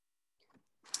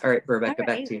 All right, Rebecca,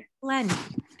 back to you. Glenn,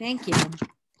 thank you.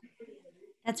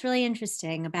 That's really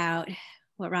interesting about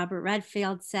what Robert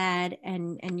Redfield said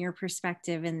and your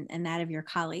perspective and that of your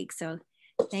colleagues. So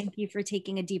thank you for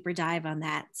taking a deeper dive on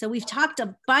that. So we've talked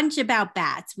a bunch about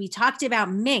bats. We talked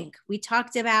about mink. We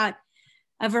talked about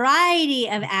a variety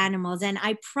of animals. And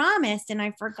I promised and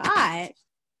I forgot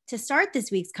to start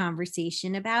this week's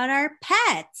conversation about our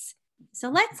pets. So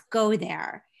let's go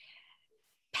there.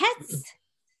 Pets,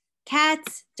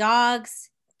 cats, dogs,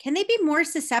 can they be more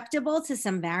susceptible to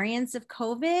some variants of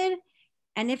COVID?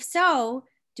 And if so,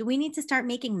 do we need to start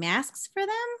making masks for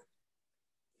them?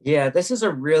 Yeah, this is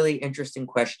a really interesting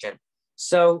question.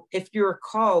 So if you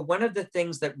recall, one of the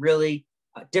things that really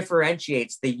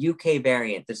differentiates the UK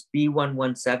variant, this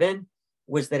B117,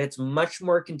 was that it's much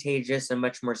more contagious and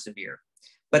much more severe.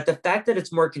 But the fact that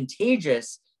it's more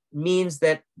contagious means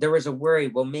that there was a worry,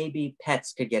 well, maybe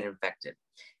pets could get infected.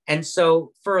 And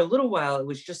so for a little while, it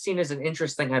was just seen as an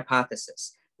interesting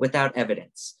hypothesis without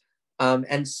evidence.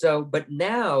 But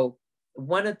now,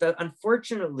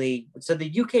 unfortunately, so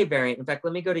the UK variant, in fact,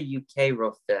 let me go to UK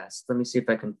real fast. Let me see if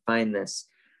I can find this.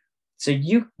 So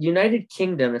United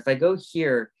Kingdom, if I go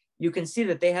here, you can see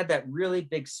that they had that really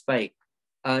big spike,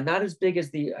 not as big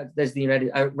as the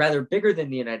rather bigger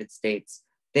than the United States.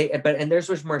 And theirs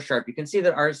was more sharp. You can see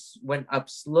that ours went up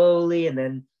slowly and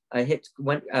then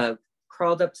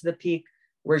crawled up to the peak,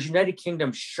 whereas United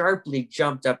Kingdom sharply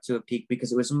jumped up to a peak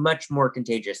because it was much more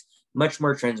contagious, much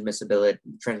more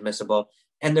transmissible.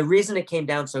 And the reason it came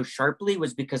down so sharply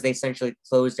was because they essentially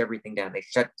closed everything down. They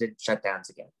did shutdowns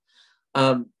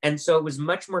again. And so it was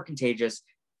much more contagious.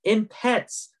 In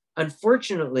pets,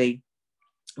 unfortunately,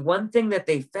 one thing that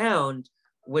they found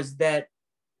was that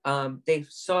they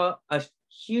saw a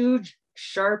huge,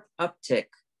 sharp uptick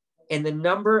in the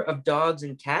number of dogs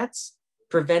and cats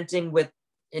preventing with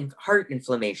heart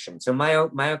inflammation. So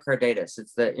myocarditis,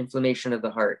 it's the inflammation of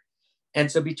the heart.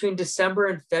 And so between December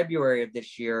and February of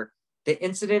this year, the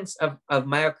incidence of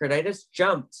myocarditis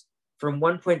jumped from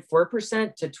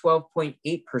 1.4% to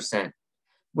 12.8%,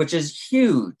 which is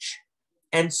huge.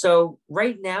 And so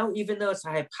right now, even though it's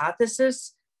a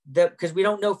hypothesis, because we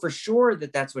don't know for sure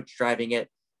that that's what's driving it,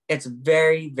 it's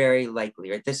very, very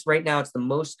likely. Right now, it's the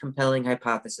most compelling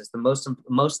hypothesis. The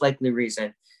most likely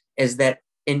reason is that,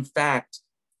 in fact,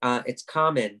 it's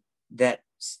common that,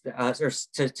 or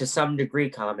to some degree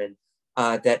common,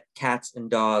 that cats and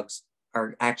dogs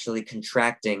are actually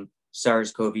contracting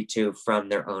SARS-CoV-2 from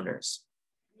their owners.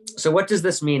 So what does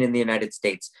this mean in the United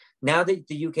States? Now that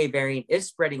the UK variant is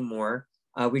spreading more,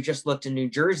 we just looked in New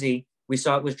Jersey, we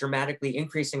saw it was dramatically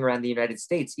increasing around the United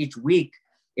States. Each week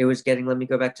it was getting, let me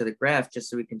go back to the graph just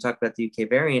so we can talk about the UK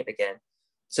variant again.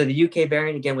 So the UK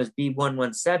variant again was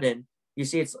B117. You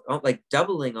see it's like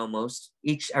doubling almost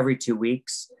every 2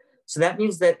 weeks. So that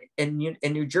means that in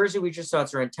New Jersey, we just saw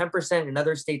it's around 10%. In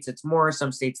other states, it's more,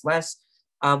 some states less.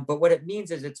 But what it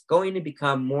means is it's going to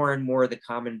become more and more the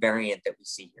common variant that we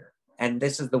see here. And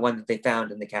this is the one that they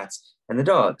found in the cats and the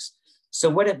dogs. So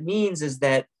what it means is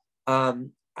that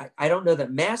I don't know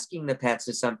that masking the pets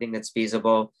is something that's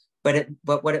feasible, but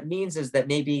what it means is that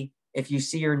maybe if you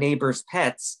see your neighbor's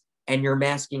pets and you're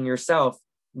masking yourself,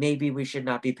 maybe we should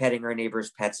not be petting our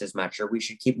neighbor's pets as much, or we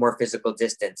should keep more physical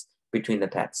distance between the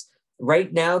pets.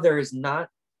 Right now, there is not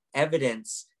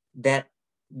evidence that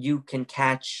you can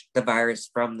catch the virus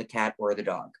from the cat or the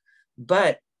dog.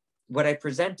 But what I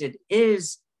presented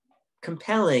is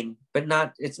compelling, but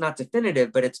it's not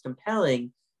definitive, but it's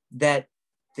compelling that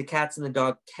the cats and the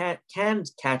dog can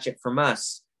catch it from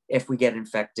us if we get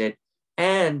infected,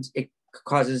 and it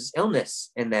causes illness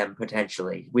in them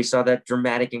potentially. We saw that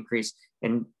dramatic increase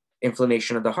in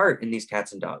inflammation of the heart in these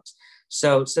cats and dogs.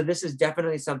 So this is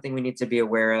definitely something we need to be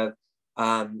aware of.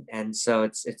 And so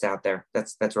it's out there.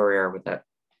 That's where we are with that.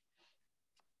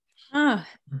 Oh,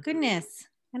 goodness.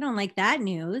 I don't like that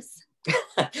news.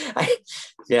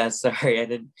 Yeah,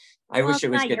 sorry. I wish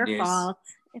it was good news. It's not your fault.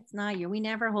 It's not we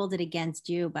never hold it against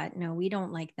you, but no, we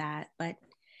don't like that. But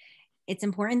it's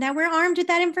important that we're armed with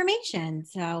that information.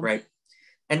 So right.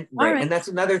 And right. And that's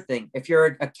another thing. If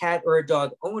you're a cat or a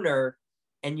dog owner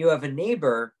and you have a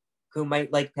neighbor who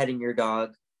might like petting your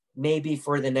dog, maybe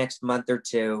for the next month or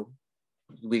two,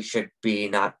 we should be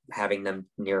not having them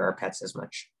near our pets as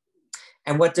much.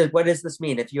 And what does this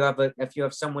mean? If you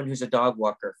have someone who's a dog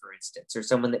walker, for instance, or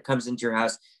someone that comes into your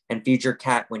house and feeds your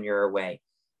cat when you're away,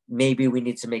 maybe we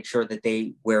need to make sure that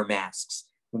they wear masks.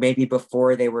 Maybe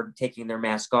before they were taking their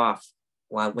mask off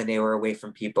when they were away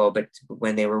from people, but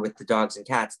when they were with the dogs and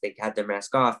cats, they had their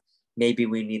mask off. Maybe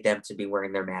we need them to be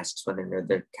wearing their masks when they're near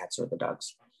the cats or the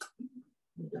dogs.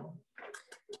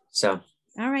 So.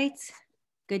 All right.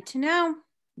 Good to know.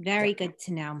 Very good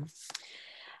to know.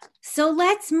 So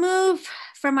let's move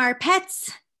from our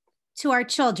pets to our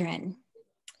children.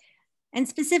 And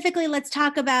specifically, let's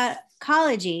talk about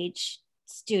college age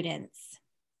students.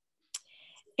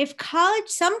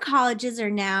 Some colleges are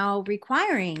now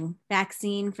requiring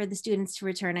vaccine for the students to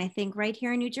return. I think right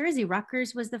here in New Jersey,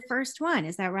 Rutgers was the first one.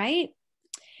 Is that right?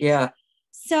 Yeah.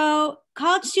 So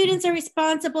college students are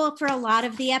responsible for a lot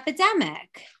of the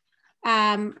epidemic.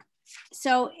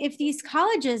 So if these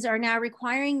colleges are now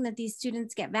requiring that these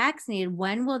students get vaccinated,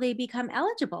 when will they become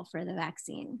eligible for the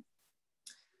vaccine?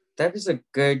 That is a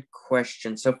good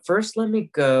question. So first, let me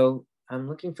go. I'm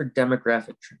looking for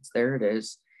demographic trends. There it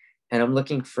is. And I'm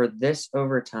looking for this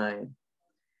over time.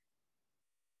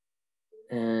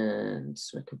 And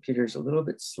my computer's a little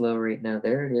bit slow right now.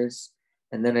 There it is.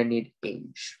 And then I need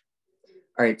age.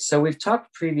 All right. So we've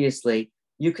talked previously.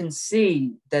 You can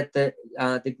see that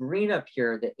the green up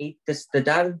here, the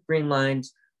dotted green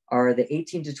lines are the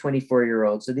 18 to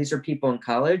 24-year-olds. So these are people in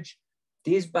college.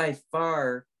 These by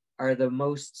far are the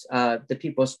most, the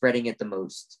people spreading it the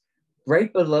most.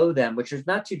 Right below them, which is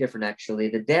not too different actually,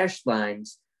 the dashed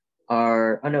lines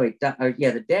are,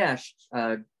 the dashed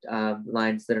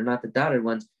lines that are not the dotted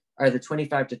ones are the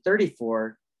 25 to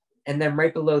 34. And then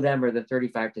right below them are the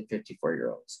 35 to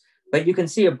 54-year-olds. But you can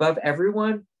see above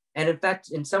everyone, and in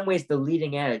fact, in some ways, the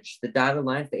leading edge, the dotted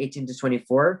lines, the 18 to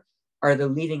 24, are the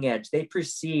leading edge. They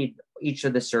precede each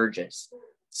of the surges.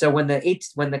 So when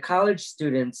the college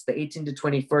students, the 18 to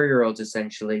 24-year-olds,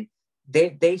 essentially,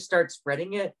 they start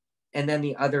spreading it, and then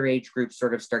the other age groups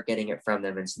sort of start getting it from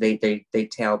them, and so they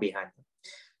tail behind them.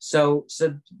 So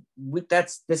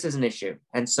this is an issue,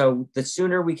 and so the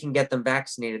sooner we can get them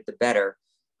vaccinated, the better.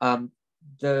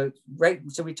 So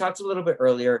we talked a little bit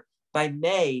earlier. By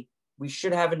May, we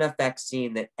should have enough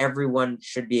vaccine that everyone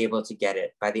should be able to get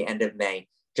it by the end of May,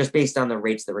 just based on the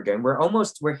rates that we're doing.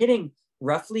 We're hitting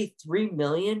roughly 3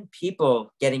 million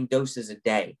people getting doses a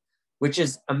day, which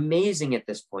is amazing at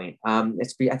this point. I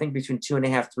think between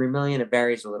 2.5, 3 million, it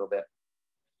varies a little bit.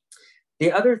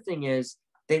 The other thing is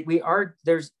that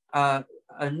there's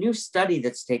a new study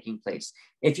that's taking place.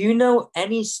 If you know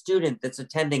any student that's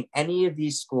attending any of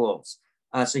these schools,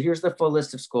 so here's the full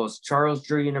list of schools: Charles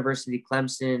Drew University,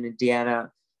 Clemson,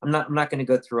 Indiana. I'm not going to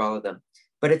go through all of them.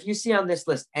 But if you see on this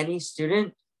list any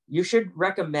student, you should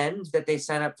recommend that they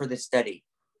sign up for this study.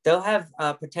 They'll have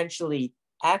potentially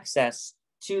access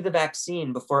to the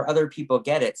vaccine before other people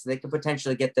get it. So they could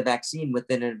potentially get the vaccine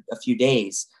within a few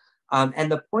days.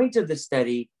 And the point of the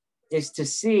study is to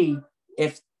see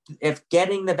if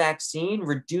getting the vaccine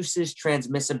reduces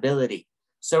transmissibility.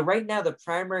 So right now, the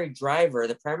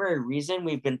primary reason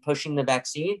we've been pushing the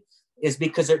vaccine is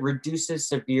because it reduces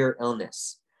severe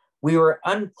illness. We were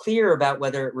unclear about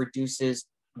whether it reduces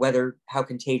how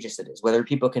contagious it is, whether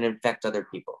people can infect other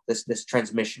people, this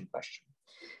transmission question.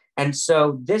 And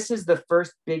so this is the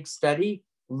first big study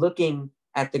looking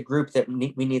at the group that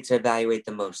we need to evaluate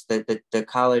the most, the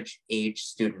college age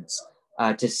students,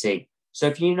 to see. So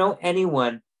if you know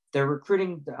anyone, they're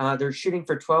shooting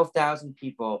for 12,000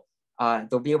 people.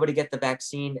 They'll be able to get the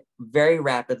vaccine very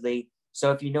rapidly.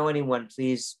 So if you know anyone,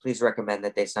 please recommend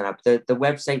that they sign up. The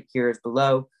website here is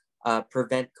below,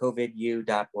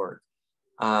 preventcovidu.org.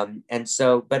 And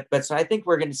so, so I think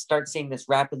we're going to start seeing this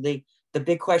rapidly. The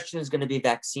big question is going to be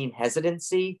vaccine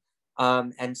hesitancy.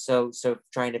 And so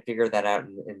trying to figure that out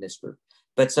in this group.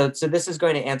 But so this is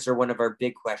going to answer one of our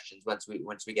big questions once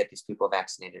we get these people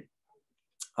vaccinated.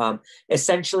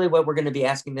 Essentially, what we're going to be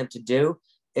asking them to do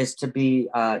is to be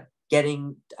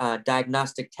getting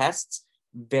diagnostic tests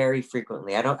very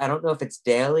frequently. I don't know if it's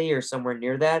daily or somewhere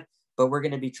near that, but we're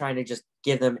going to be trying to just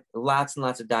give them lots and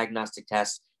lots of diagnostic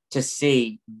tests to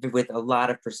see with a lot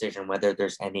of precision whether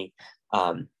there's any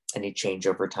change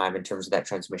over time in terms of that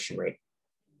transmission rate.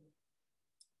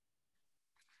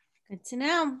 Good to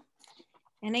know.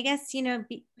 And I guess,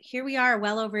 here we are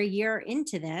well over a year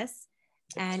into this,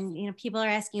 and, people are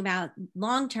asking about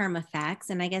long-term effects.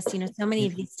 And I guess, so many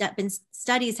of these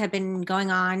studies have been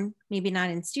going on, maybe not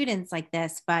in students like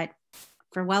this, but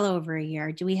for well over a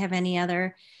year. Do we have any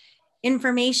other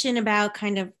information about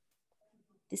kind of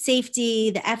the safety,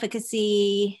 the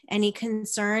efficacy, any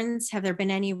concerns? Have there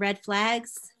been any red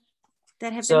flags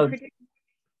that have been predicted?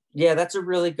 Yeah, that's a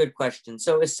really good question.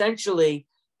 So essentially,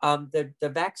 the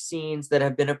vaccines that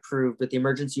have been approved with the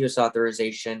emergency use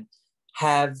authorization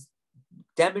have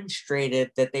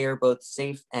demonstrated that they are both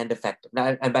safe and effective.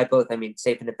 And by both, I mean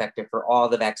safe and effective for all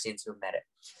the vaccines who met it.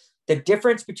 The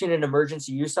difference between an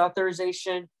emergency use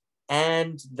authorization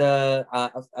and the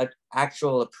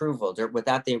actual approval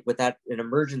without an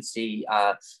emergency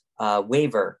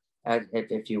waiver,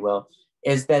 if you will,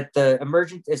 is that it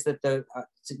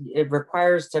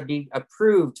requires to be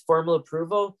approved. Formal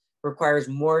approval requires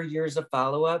more years of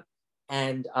follow-up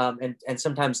and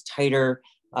sometimes tighter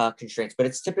constraints, but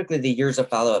it's typically the years of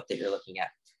follow-up that you're looking at.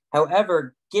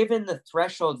 However, given the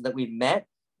thresholds that we've met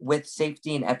with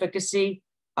safety and efficacy,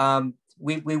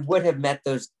 we would have met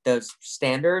those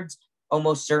standards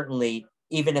almost certainly,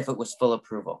 even if it was full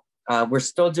approval. We're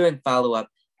still doing follow-up,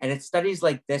 and it's studies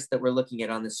like this that we're looking at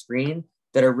on the screen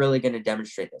that are really going to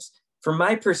demonstrate this. From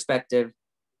my perspective,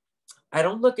 I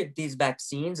don't look at these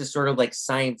vaccines as sort of like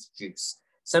science juice.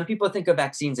 Some people think of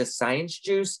vaccines as science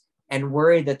juice and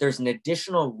worry that there's an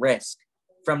additional risk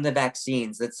from the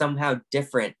vaccines that's somehow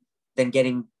different than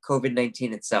getting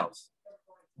COVID-19 itself.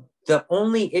 The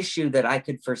only issue that I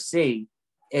could foresee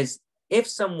is if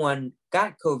someone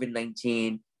got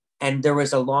COVID-19 and there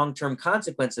was a long-term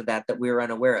consequence of that we were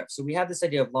unaware of. So we have this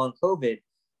idea of long COVID.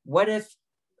 What if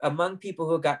among people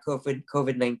who got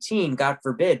COVID-19, God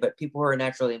forbid, but people who are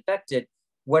naturally infected,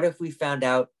 what if we found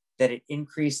out that it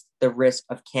increased the risk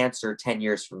of cancer 10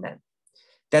 years from then?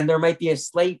 Then there might be a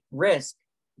slight risk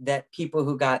that people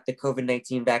who got the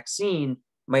COVID-19 vaccine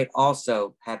might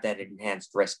also have that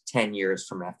enhanced risk 10 years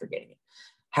from after getting it.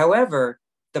 However,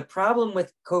 the problem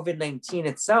with COVID-19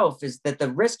 itself is that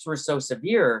the risks were so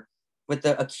severe with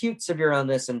the acute severe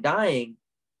illness and dying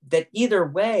that either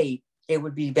way, it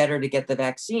would be better to get the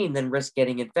vaccine than risk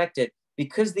getting infected.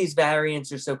 Because these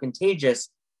variants are so contagious,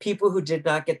 people who did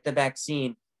not get the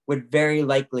vaccine would very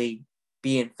likely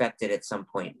be infected at some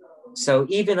point. So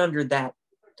even under that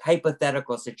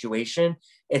hypothetical situation,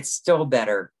 it's still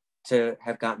better to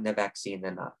have gotten the vaccine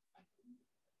than not.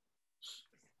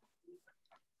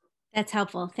 That's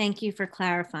helpful. Thank you for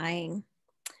clarifying.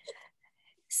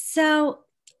 So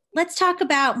let's talk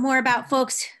more about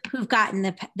folks who've gotten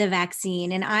the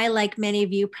vaccine. And I, like many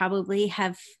of you, probably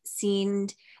have seen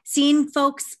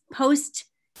folks post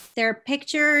their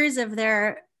pictures of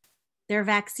their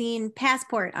vaccine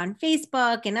passport on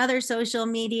Facebook and other social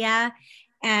media.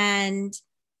 And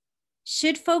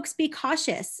should folks be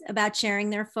cautious about sharing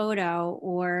their photo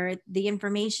or the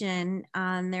information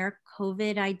on their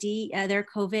COVID ID, their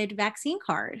COVID vaccine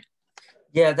card?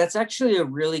 Yeah, that's actually a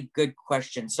really good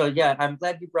question. So yeah, I'm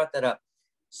glad you brought that up.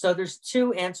 So there's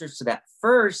two answers to that.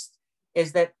 First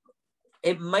is that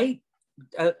it might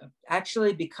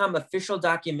actually become official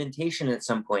documentation at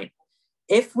some point.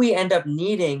 If we end up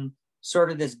needing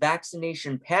sort of this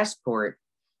vaccination passport,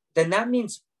 then that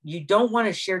means you don't want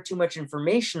to share too much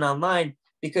information online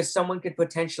because someone could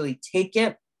potentially take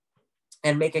it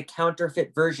and make a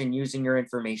counterfeit version using your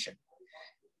information.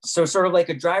 So sort of like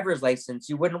a driver's license,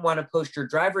 you wouldn't want to post your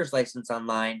driver's license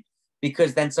online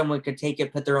because then someone could take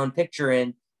it, put their own picture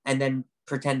in, and then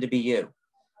pretend to be you.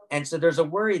 And so there's a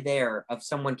worry there of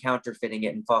someone counterfeiting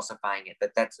it and falsifying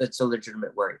it, that's a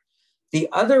legitimate worry. The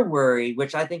other worry,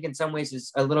 which I think in some ways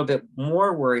is a little bit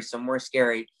more worrisome, more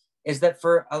scary, is that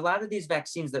for a lot of these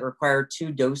vaccines that require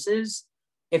 2 doses,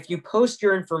 if you post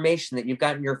your information that you've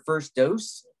gotten your first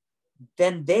dose,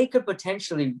 then they could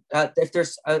potentially, if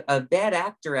there's a bad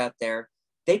actor out there,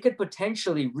 they could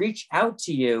potentially reach out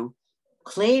to you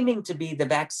claiming to be the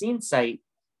vaccine site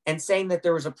and saying that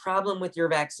there was a problem with your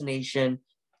vaccination.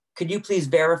 Could you please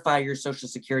verify your social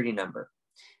security number?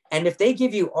 And if they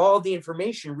give you all the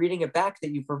information, reading it back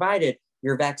that you provided,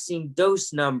 your vaccine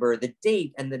dose number, the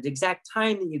date, and the exact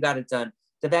time that you got it done,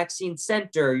 the vaccine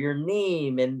center, your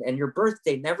name, and your birth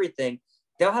date and everything,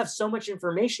 they'll have so much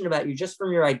information about you just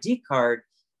from your ID card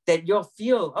that you'll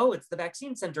feel, oh, it's the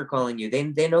vaccine center calling you.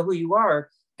 They know who you are.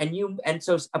 And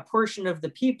so a portion of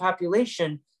the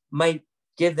population might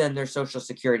give them their social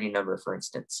security number, for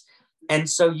instance. And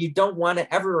so you don't want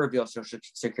to ever reveal social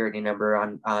security number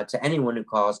on to anyone who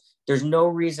calls. There's no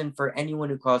reason for anyone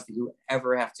who calls that you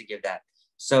ever have to give that.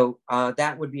 So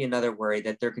that would be another worry,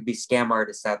 that there could be scam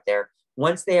artists out there.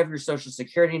 Once they have your social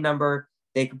security number,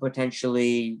 they could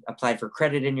potentially apply for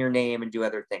credit in your name and do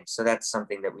other things. So that's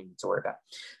something that we need to worry about.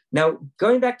 Now,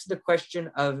 going back to the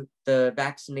question of the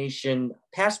vaccination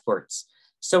passports.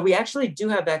 So we actually do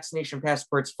have vaccination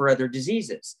passports for other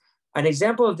diseases. An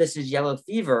example of this is yellow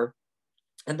fever.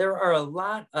 And there are a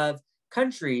lot of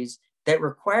countries that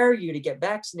require you to get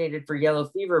vaccinated for yellow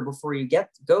fever before you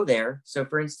go there. So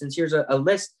for instance, here's a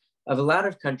list of a lot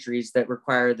of countries that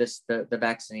require the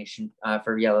vaccination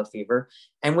for yellow fever.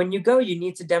 And when you go, you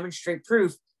need to demonstrate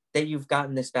proof that you've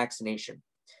gotten this vaccination.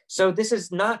 So this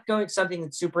is not something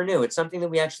that's super new. It's something that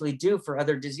we actually do for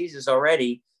other diseases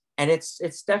already. And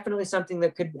it's definitely something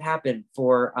that could happen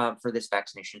for this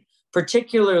vaccination,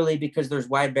 particularly because there's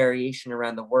wide variation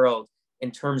around the world in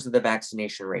terms of the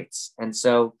vaccination rates. And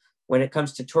so when it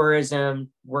comes to tourism,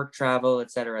 work travel,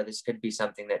 et cetera, this could be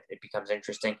something that it becomes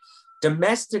interesting.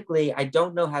 Domestically, I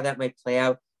don't know how that might play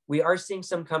out. We are seeing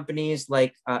some companies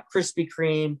like Krispy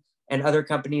Kreme and other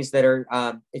companies that are,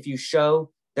 if you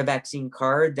show the vaccine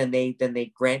card, then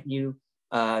they grant you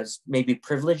maybe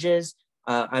privileges.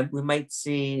 We might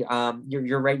see,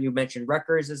 you're right, you mentioned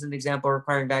Rutgers as an example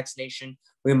requiring vaccination.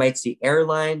 We might see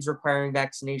airlines requiring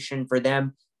vaccination. For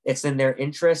them, it's in their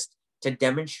interest to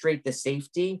demonstrate the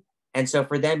safety. And so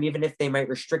for them, even if they might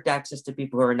restrict access to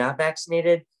people who are not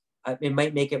vaccinated, it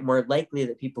might make it more likely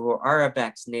that people who are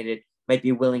vaccinated might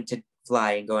be willing to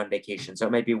fly and go on vacation. So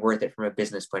it might be worth it from a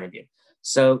business point of view.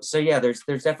 So yeah, there's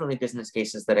definitely business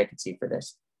cases that I could see for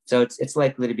this. So it's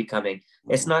likely to be coming.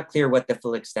 It's not clear what the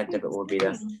full extent of it will be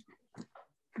though.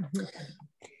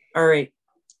 All right.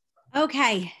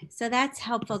 Okay, so that's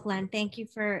helpful, Glenn. Thank you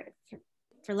for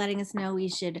letting us know we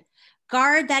should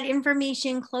guard that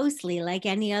information closely, like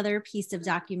any other piece of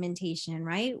documentation,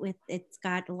 right? It's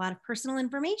got a lot of personal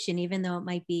information, even though it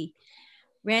might be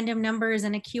random numbers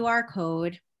and a QR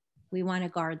code. We want to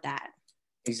guard that.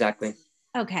 Exactly.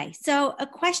 Okay, so a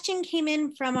question came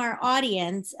in from our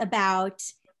audience about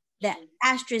the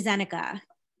AstraZeneca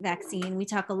vaccine. We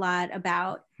talk a lot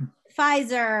about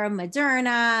Pfizer,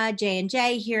 Moderna,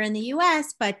 J&J here in the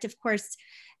US, but of course,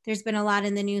 there's been a lot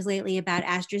in the news lately about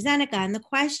AstraZeneca. And the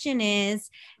question is,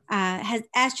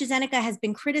 AstraZeneca has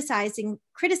been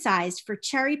criticized for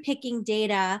cherry picking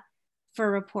data for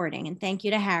reporting. And thank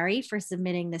you to Harry for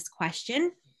submitting this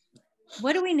question.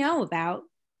 What do we know about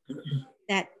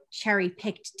that cherry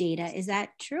picked data? Is that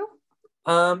true?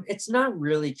 It's not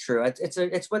really true.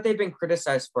 It's what they've been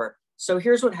criticized for. So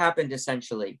here's what happened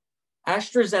essentially.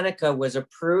 AstraZeneca was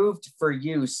approved for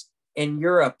use in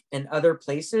Europe and other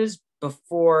places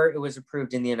before it was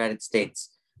approved in the United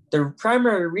States. The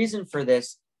primary reason for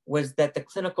this was that the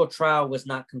clinical trial was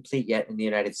not complete yet in the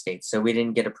United States. So we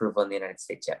didn't get approval in the United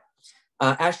States yet.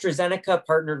 AstraZeneca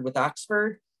partnered with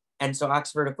Oxford. And so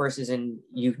Oxford, of course, is in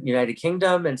United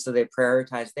Kingdom. And so they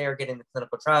prioritized there getting the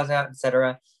clinical trials out, et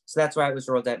cetera. So that's why it was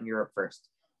rolled out in Europe first.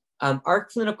 Our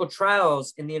clinical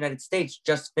trials in the United States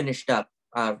just finished up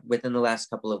within the last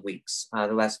couple of weeks,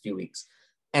 the last few weeks.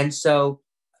 And so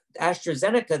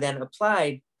AstraZeneca then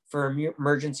applied for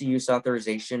emergency use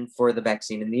authorization for the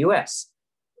vaccine in the US.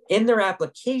 In their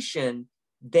application,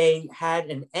 they had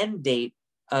an end date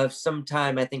of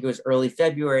sometime, I think it was early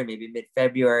February, maybe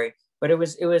mid-February, but it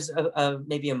was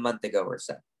maybe a month ago or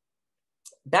so.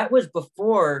 That was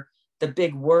before the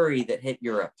big worry that hit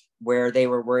Europe, where they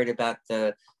were worried about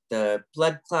the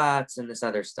blood clots and this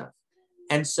other stuff.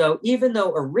 And so even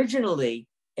though originally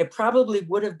it probably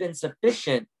would have been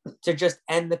sufficient to just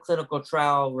end the clinical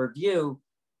trial review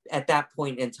at that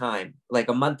point in time, like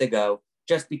a month ago,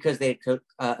 just because they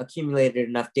accumulated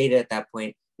enough data at that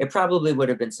point, it probably would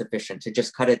have been sufficient to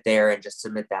just cut it there and just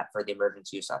submit that for the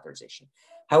emergency use authorization.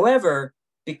 However,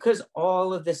 because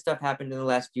all of this stuff happened in the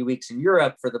last few weeks in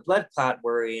Europe for the blood clot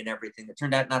worry and everything that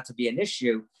turned out not to be an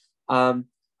issue, the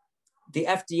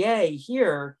FDA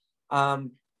here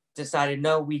decided,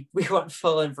 no, we want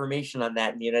full information on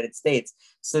that in the United States.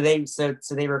 So the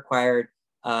FDA required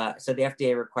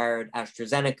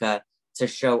AstraZeneca to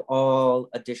show all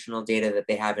additional data that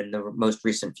they have in the most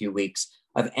recent few weeks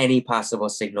of any possible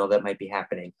signal that might be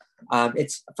happening.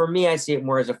 For me, I see it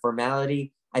more as a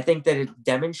formality. I think that it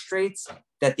demonstrates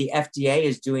that the FDA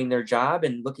is doing their job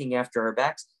and looking after our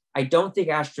backs. I don't think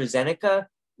AstraZeneca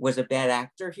was a bad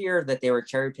actor here, that they were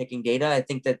cherry picking data. I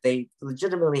think that they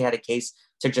legitimately had a case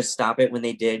to just stop it when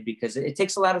they did, because it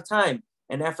takes a lot of time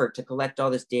and effort to collect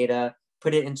all this data,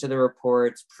 put it into the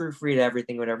reports, proofread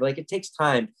everything, whatever. Like, it takes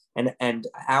time and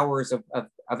hours of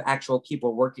actual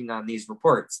people working on these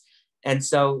reports. And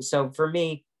so for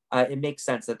me, it makes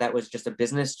sense that was just a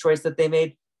business choice that they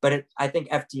made. But I think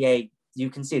FDA, you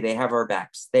can see they have our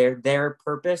backs. Their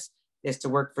purpose is to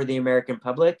work for the American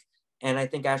public. And I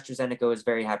think AstraZeneca was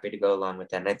very happy to go along with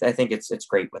that. And I think it's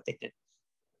great what they did,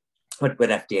 what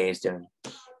FDA is doing.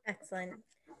 Excellent.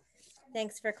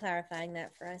 Thanks for clarifying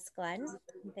that for us, Glenn.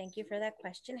 And thank you for that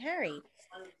question, Harry.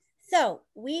 So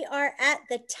we are at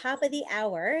the top of the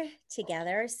hour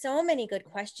together. So many good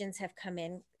questions have come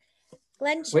in.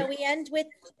 Glenn, shall we end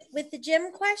with the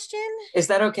gym question? Is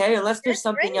that okay? Unless there's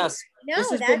something else. No,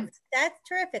 that's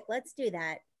terrific. Let's do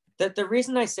that. The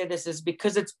reason I say this is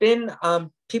because it's been,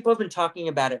 people have been talking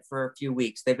about it for a few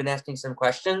weeks. They've been asking some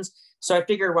questions. So I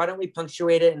figured, why don't we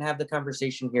punctuate it and have the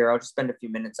conversation here? I'll just spend a few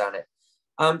minutes on it.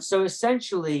 So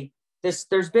essentially,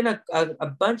 there's been a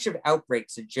bunch of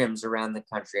outbreaks at gyms around the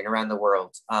country and around the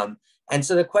world. And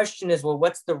so the question is, well,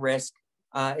 what's the risk?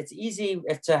 It's easy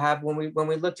to have, when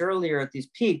we looked earlier at these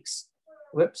peaks,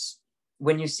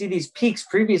 when you see these peaks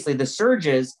previously, the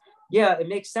surges, yeah, it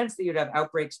makes sense that you'd have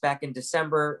outbreaks back in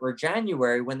December or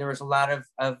January when there was a lot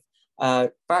of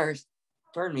virus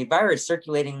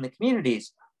circulating in the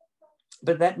communities.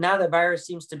 But that now that virus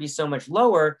seems to be so much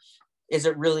lower, is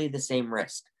it really the same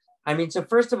risk? I mean, so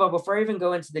first of all, before I even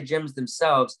go into the gyms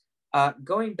themselves,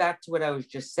 going back to what I was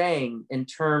just saying in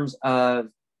terms of,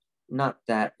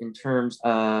 in terms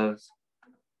of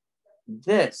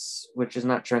this, which is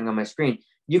not showing on my screen,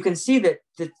 you can see that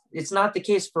it's not the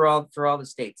case for all the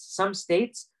states. Some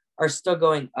states are still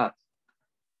going up.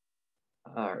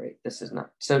 All right, this is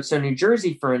not. So New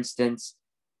Jersey, for instance,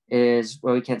 is,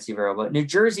 well, we can't see very well, but New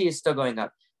Jersey is still going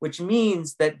up, which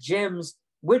means that gyms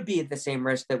would be at the same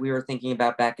risk that we were thinking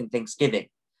about back in Thanksgiving.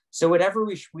 So whatever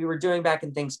we were doing back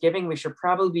in Thanksgiving, we should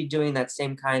probably be doing that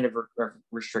same kind of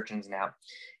restrictions now.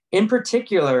 In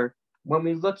particular, when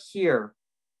we look here,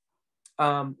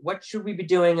 what should we be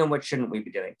doing and what shouldn't we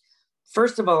be doing?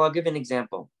 First of all, I'll give an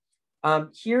example.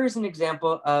 Here's an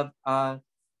example of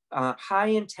high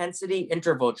intensity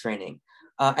interval training.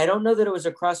 I don't know that it was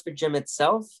a CrossFit gym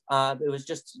itself. It was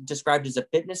just described as a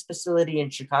fitness facility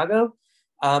in Chicago,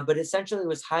 but essentially it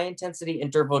was high intensity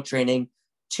interval training.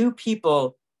 2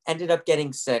 people ended up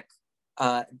getting sick,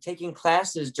 taking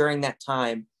classes during that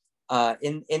time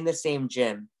in the same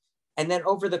gym. And then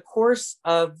over the course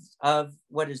of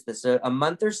what is this, a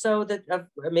month or so, that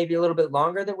maybe a little bit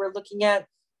longer that we're looking at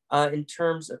in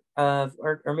terms of,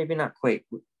 or maybe not quite.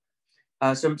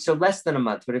 So less than a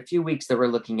month, but a few weeks that we're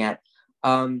looking at.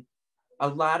 A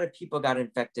lot of people got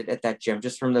infected at that gym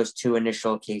just from those 2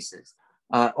 initial cases.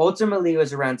 Ultimately, it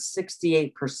was around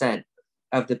 68%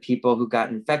 of the people who got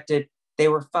infected. They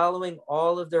were following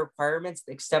all of the requirements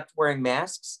except wearing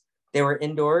masks. They were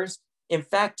indoors. In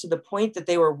fact, to the point that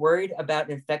they were worried about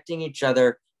infecting each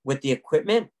other with the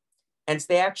equipment. And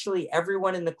so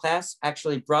everyone in the class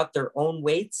actually brought their own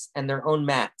weights and their own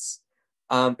mats.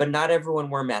 But not everyone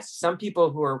wore masks. Some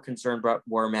people who were concerned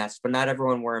wore masks, but not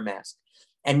everyone wore a mask.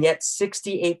 And yet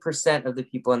 68% of the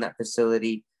people in that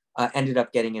facility ended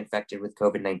up getting infected with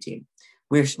COVID-19.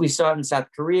 We saw it in South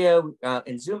Korea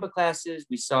in Zumba classes.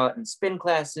 We saw it in spin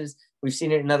classes. We've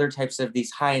seen it in other types of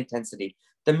these high intensity.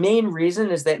 The main reason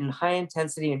is that in high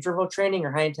intensity interval training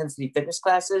or high intensity fitness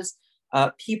classes,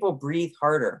 people breathe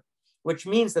harder, which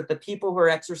means that the people who are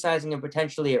exercising and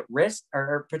potentially at risk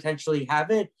or potentially have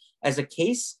it as a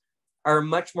case are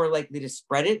much more likely to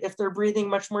spread it if they're breathing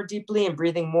much more deeply and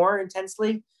breathing more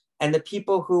intensely. And the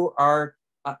people who are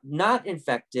not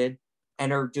infected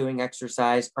and are doing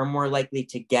exercise are more likely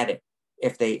to get it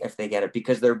if they get it,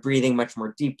 because they're breathing much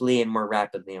more deeply and more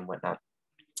rapidly and whatnot.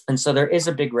 And so there is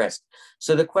a big risk.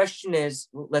 So the question is,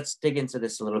 let's dig into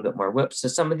this a little bit more. So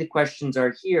some of the questions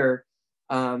are here.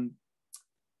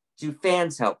 do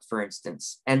fans help, for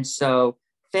instance? And so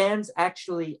fans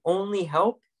actually only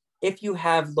help if you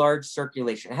have large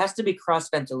circulation. It has to be cross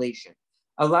ventilation.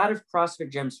 A lot of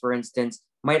CrossFit gyms, for instance,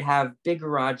 might have big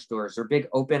garage doors or big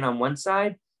open on one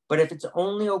side, but if it's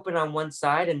only open on one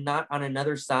side and not on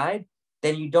another side,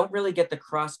 then you don't really get the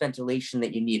cross ventilation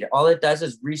that you need. All it does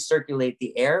is recirculate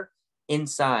the air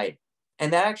inside.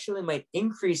 And that actually might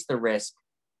increase the risk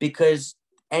because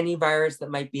any virus that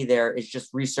might be there is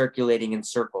just recirculating in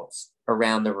circles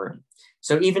around the room.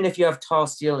 So even if you have tall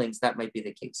ceilings, that might be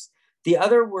the case. The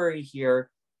other worry here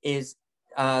is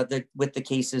with the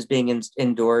cases being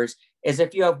indoors is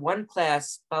if you have one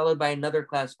class followed by another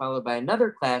class, followed by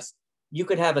another class, you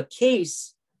could have a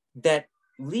case that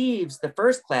leaves the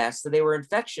first class. So they were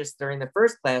infectious during the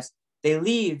first class, they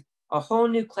leave, a whole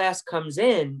new class comes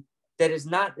in that is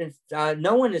not,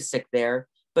 no one is sick there,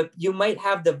 but you might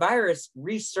have the virus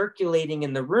recirculating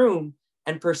in the room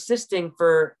and persisting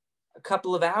for a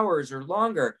couple of hours or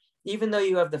longer. Even though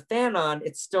you have the fan on,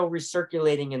 it's still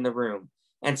recirculating in the room.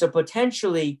 And so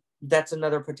potentially that's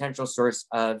another potential source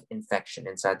of infection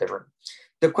inside the room.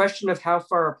 The question of how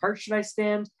far apart should I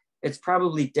stand? It's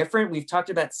probably different. We've talked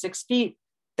about 6 feet.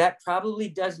 That probably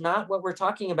does not what we're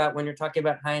talking about when you're talking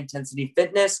about high intensity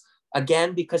fitness.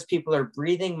 Again, because people are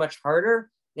breathing much harder,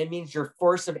 it means your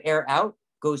force of air out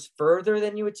goes further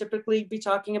than you would typically be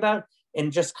talking about in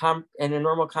just in a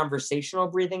normal conversational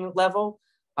breathing level.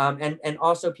 And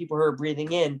also people who are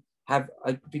breathing in have,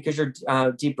 because you're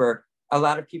deeper, a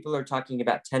lot of people are talking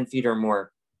about 10 feet or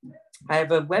more. I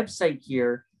have a website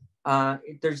here.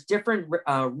 There's different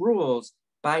rules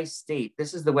by state.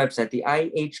 This is the website, the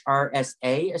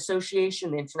IHRSA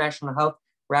Association, the International Health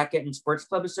Racket and Sports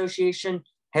Club Association,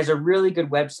 has a really good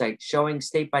website showing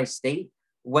state by state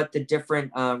what the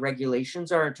different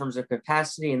regulations are in terms of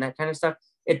capacity and that kind of stuff.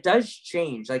 It does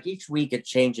change, like each week it's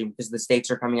changing because the states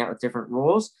are coming out with different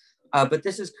rules. But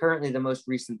this is currently the most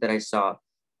recent that I saw.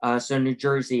 So New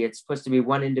Jersey, it's supposed to be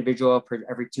one individual per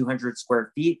every 200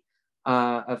 square feet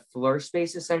of floor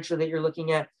space, essentially, that you're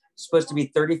looking at. It's supposed to be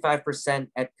 35%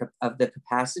 of the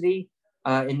capacity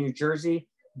in New Jersey.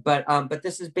 But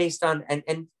this is based on,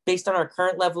 and based on our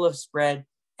current level of spread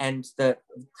and the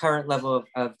current level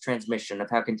of transmission,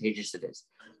 of how contagious it is.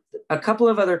 A couple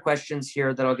of other questions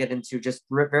here that I'll get into just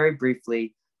very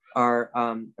briefly are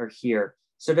here.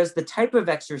 So does the type of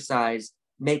exercise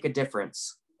make a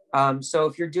difference? So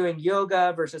if you're doing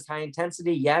yoga versus high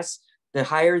intensity, yes, the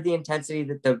higher the intensity,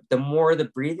 the more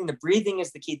the breathing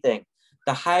is the key thing.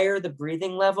 The higher the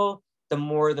breathing level, the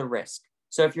more the risk.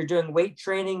 So if you're doing weight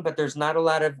training, but there's not a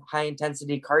lot of high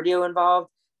intensity cardio involved,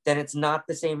 then it's not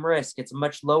the same risk. It's a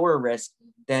much lower risk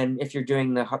than if you're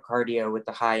doing the cardio with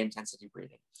the high intensity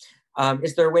breathing.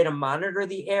 Is there a way to monitor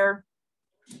the air?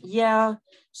 Yeah.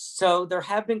 So there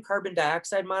have been carbon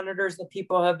dioxide monitors that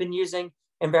people have been using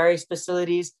in various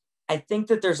facilities. I think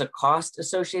that there's a cost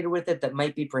associated with it that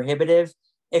might be prohibitive.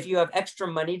 If you have extra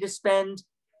money to spend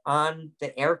on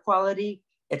the air quality,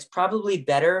 it's probably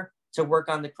better to work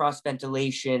on the cross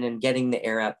ventilation and getting the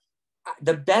air out.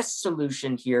 The best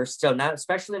solution here still, now,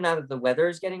 especially now that the weather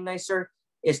is getting nicer,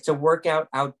 is to work out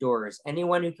outdoors.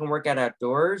 Anyone who can work out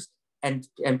outdoors and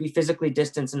be physically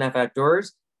distanced enough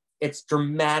outdoors, it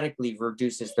dramatically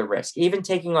reduces the risk. Even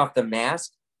taking off the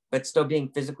mask, but still being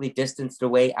physically distanced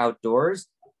away outdoors,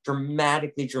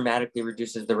 dramatically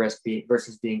reduces the risk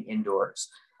versus being indoors.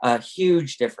 A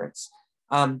huge difference.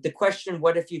 The question,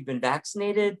 what if you've been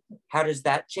vaccinated? How does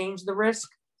that change the risk?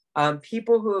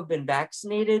 People who have been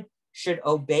vaccinated should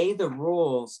obey the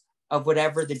rules of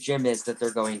whatever the gym is that they're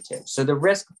going to. So the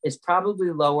risk is probably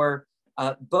lower,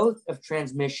 both of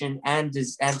transmission and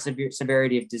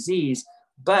severity of disease,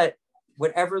 but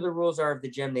whatever the rules are of the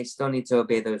gym, they still need to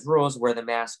obey those rules, wear the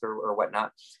mask or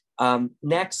whatnot.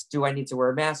 Next, do I need to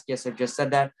wear a mask? Yes, I've just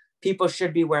said that. People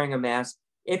should be wearing a mask.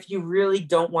 If you really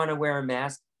don't want to wear a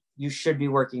mask, you should be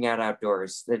working out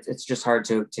outdoors. It's just hard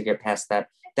to get past that.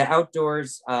 The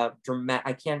outdoors,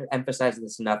 I can't emphasize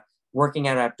this enough, working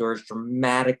out outdoors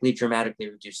dramatically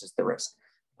reduces the risk.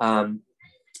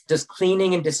 Does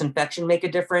cleaning and disinfection make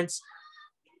a difference?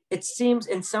 It seems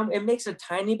it makes a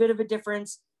tiny bit of a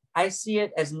difference. I see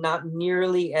it as not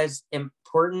nearly as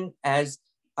important as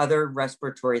other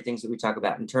respiratory things that we talk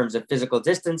about in terms of physical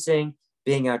distancing,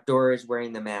 being outdoors,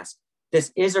 wearing the mask.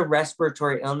 This is a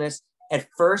respiratory illness. At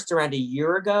first, around a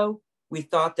year ago, we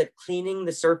thought that cleaning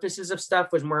the surfaces of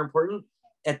stuff was more important.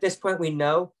 At this point, we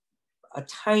know a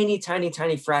tiny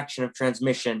fraction of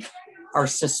transmission are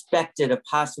suspected of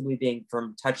possibly being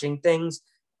from touching things.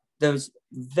 Those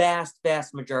vast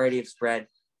majority of spread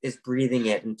is breathing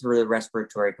it and through the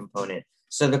respiratory component.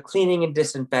 So the cleaning and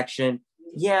disinfection,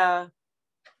 yeah,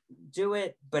 do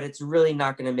it, but it's really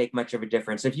not going to make much of a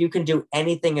difference. If you can do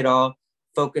anything at all,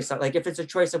 focus on, like if it's a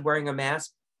choice of wearing a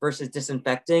mask versus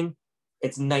disinfecting,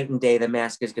 it's night and day. The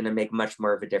mask is going to make much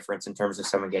more of a difference in terms of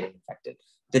someone getting infected.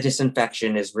 The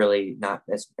disinfection is really not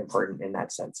as important in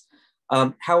that sense.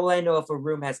 How will I know if a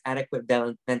room has adequate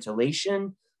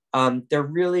ventilation? There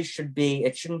really should be,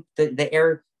 the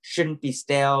air shouldn't be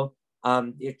stale.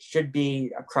 It should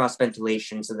be a cross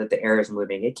ventilation so that the air is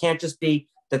moving. It can't just be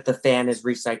that the fan is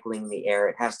recycling the air.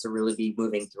 It has to really be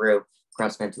moving through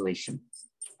cross ventilation.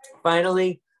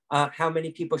 Finally, how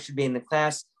many people should be in the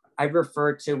class? I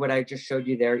refer to what I just showed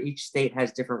you there. Each state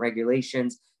has different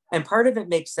regulations, and part of it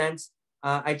makes sense.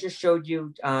 I just showed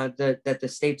you that the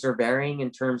states are varying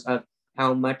in terms of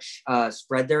how much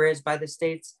spread there is by the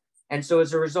states. And so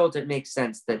as a result, it makes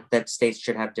sense that states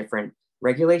should have different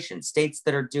regulations. States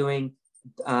that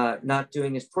are not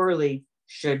doing as poorly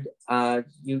should,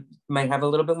 you might have a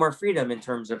little bit more freedom in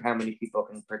terms of how many people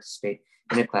can participate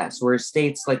in a class. Whereas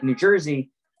states like New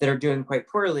Jersey that are doing quite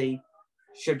poorly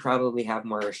should probably have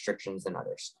more restrictions than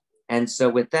others. And so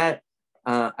with that,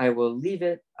 I will leave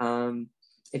it.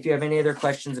 If you have any other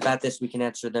questions about this, we can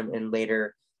answer them in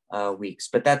later weeks.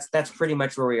 But that's pretty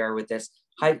much where we are with this.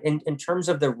 In terms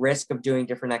of the risk of doing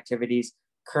different activities,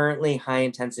 currently high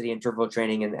intensity interval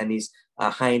training and these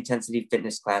high intensity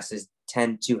fitness classes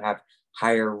tend to have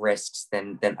higher risks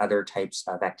than other types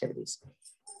of activities.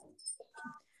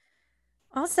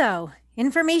 Also,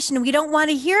 information we don't want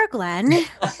to hear, Glenn,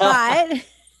 but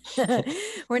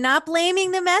we're not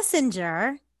blaming the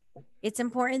messenger. It's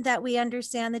important that we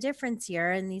understand the difference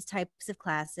here in these types of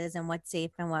classes and what's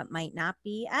safe and what might not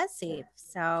be as safe.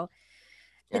 So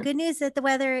the good news is that the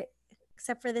weather,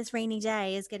 except for this rainy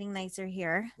day, is getting nicer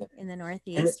here in the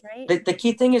Northeast, right? The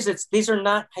key thing is these are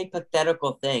not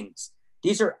hypothetical things.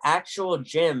 These are actual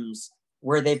gyms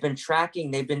where they've been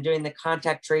doing the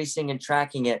contact tracing and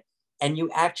tracking it, and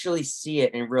you actually see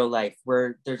it in real life,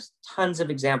 where there's tons of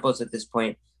examples at this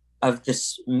point of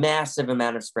this massive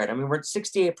amount of spread. I mean, we're at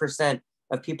 68%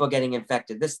 of people getting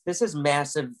infected. This is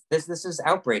massive. This is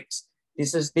outbreaks.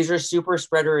 These are super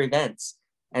spreader events.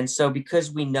 And so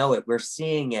because we know it, we're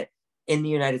seeing it in the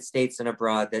United States and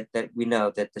abroad, that we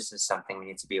know that this is something we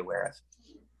need to be aware of.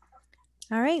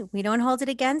 All right. We don't hold it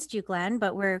against you, Glenn,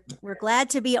 but we're glad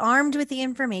to be armed with the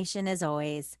information as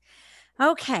always.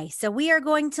 Okay, so we are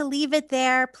going to leave it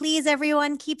there. Please,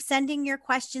 everyone, keep sending your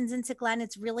questions into Glenn.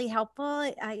 It's really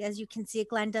helpful. As you can see,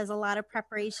 Glenn does a lot of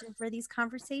preparation for these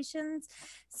conversations.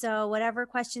 So whatever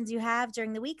questions you have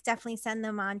during the week, definitely send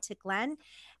them on to Glenn.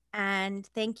 And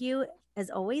thank you, as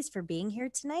always, for being here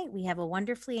tonight. We have a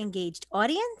wonderfully engaged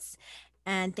audience.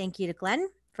 And thank you to Glenn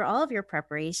for all of your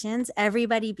preparations.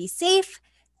 Everybody be safe.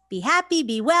 Be happy,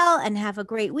 be well, and have a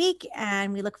great week.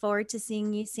 And we look forward to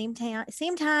seeing you same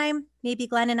time. Maybe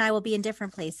Glenn and I will be in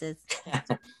different places.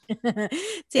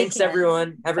 Thanks,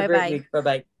 everyone. Have a great week.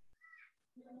 Bye-bye.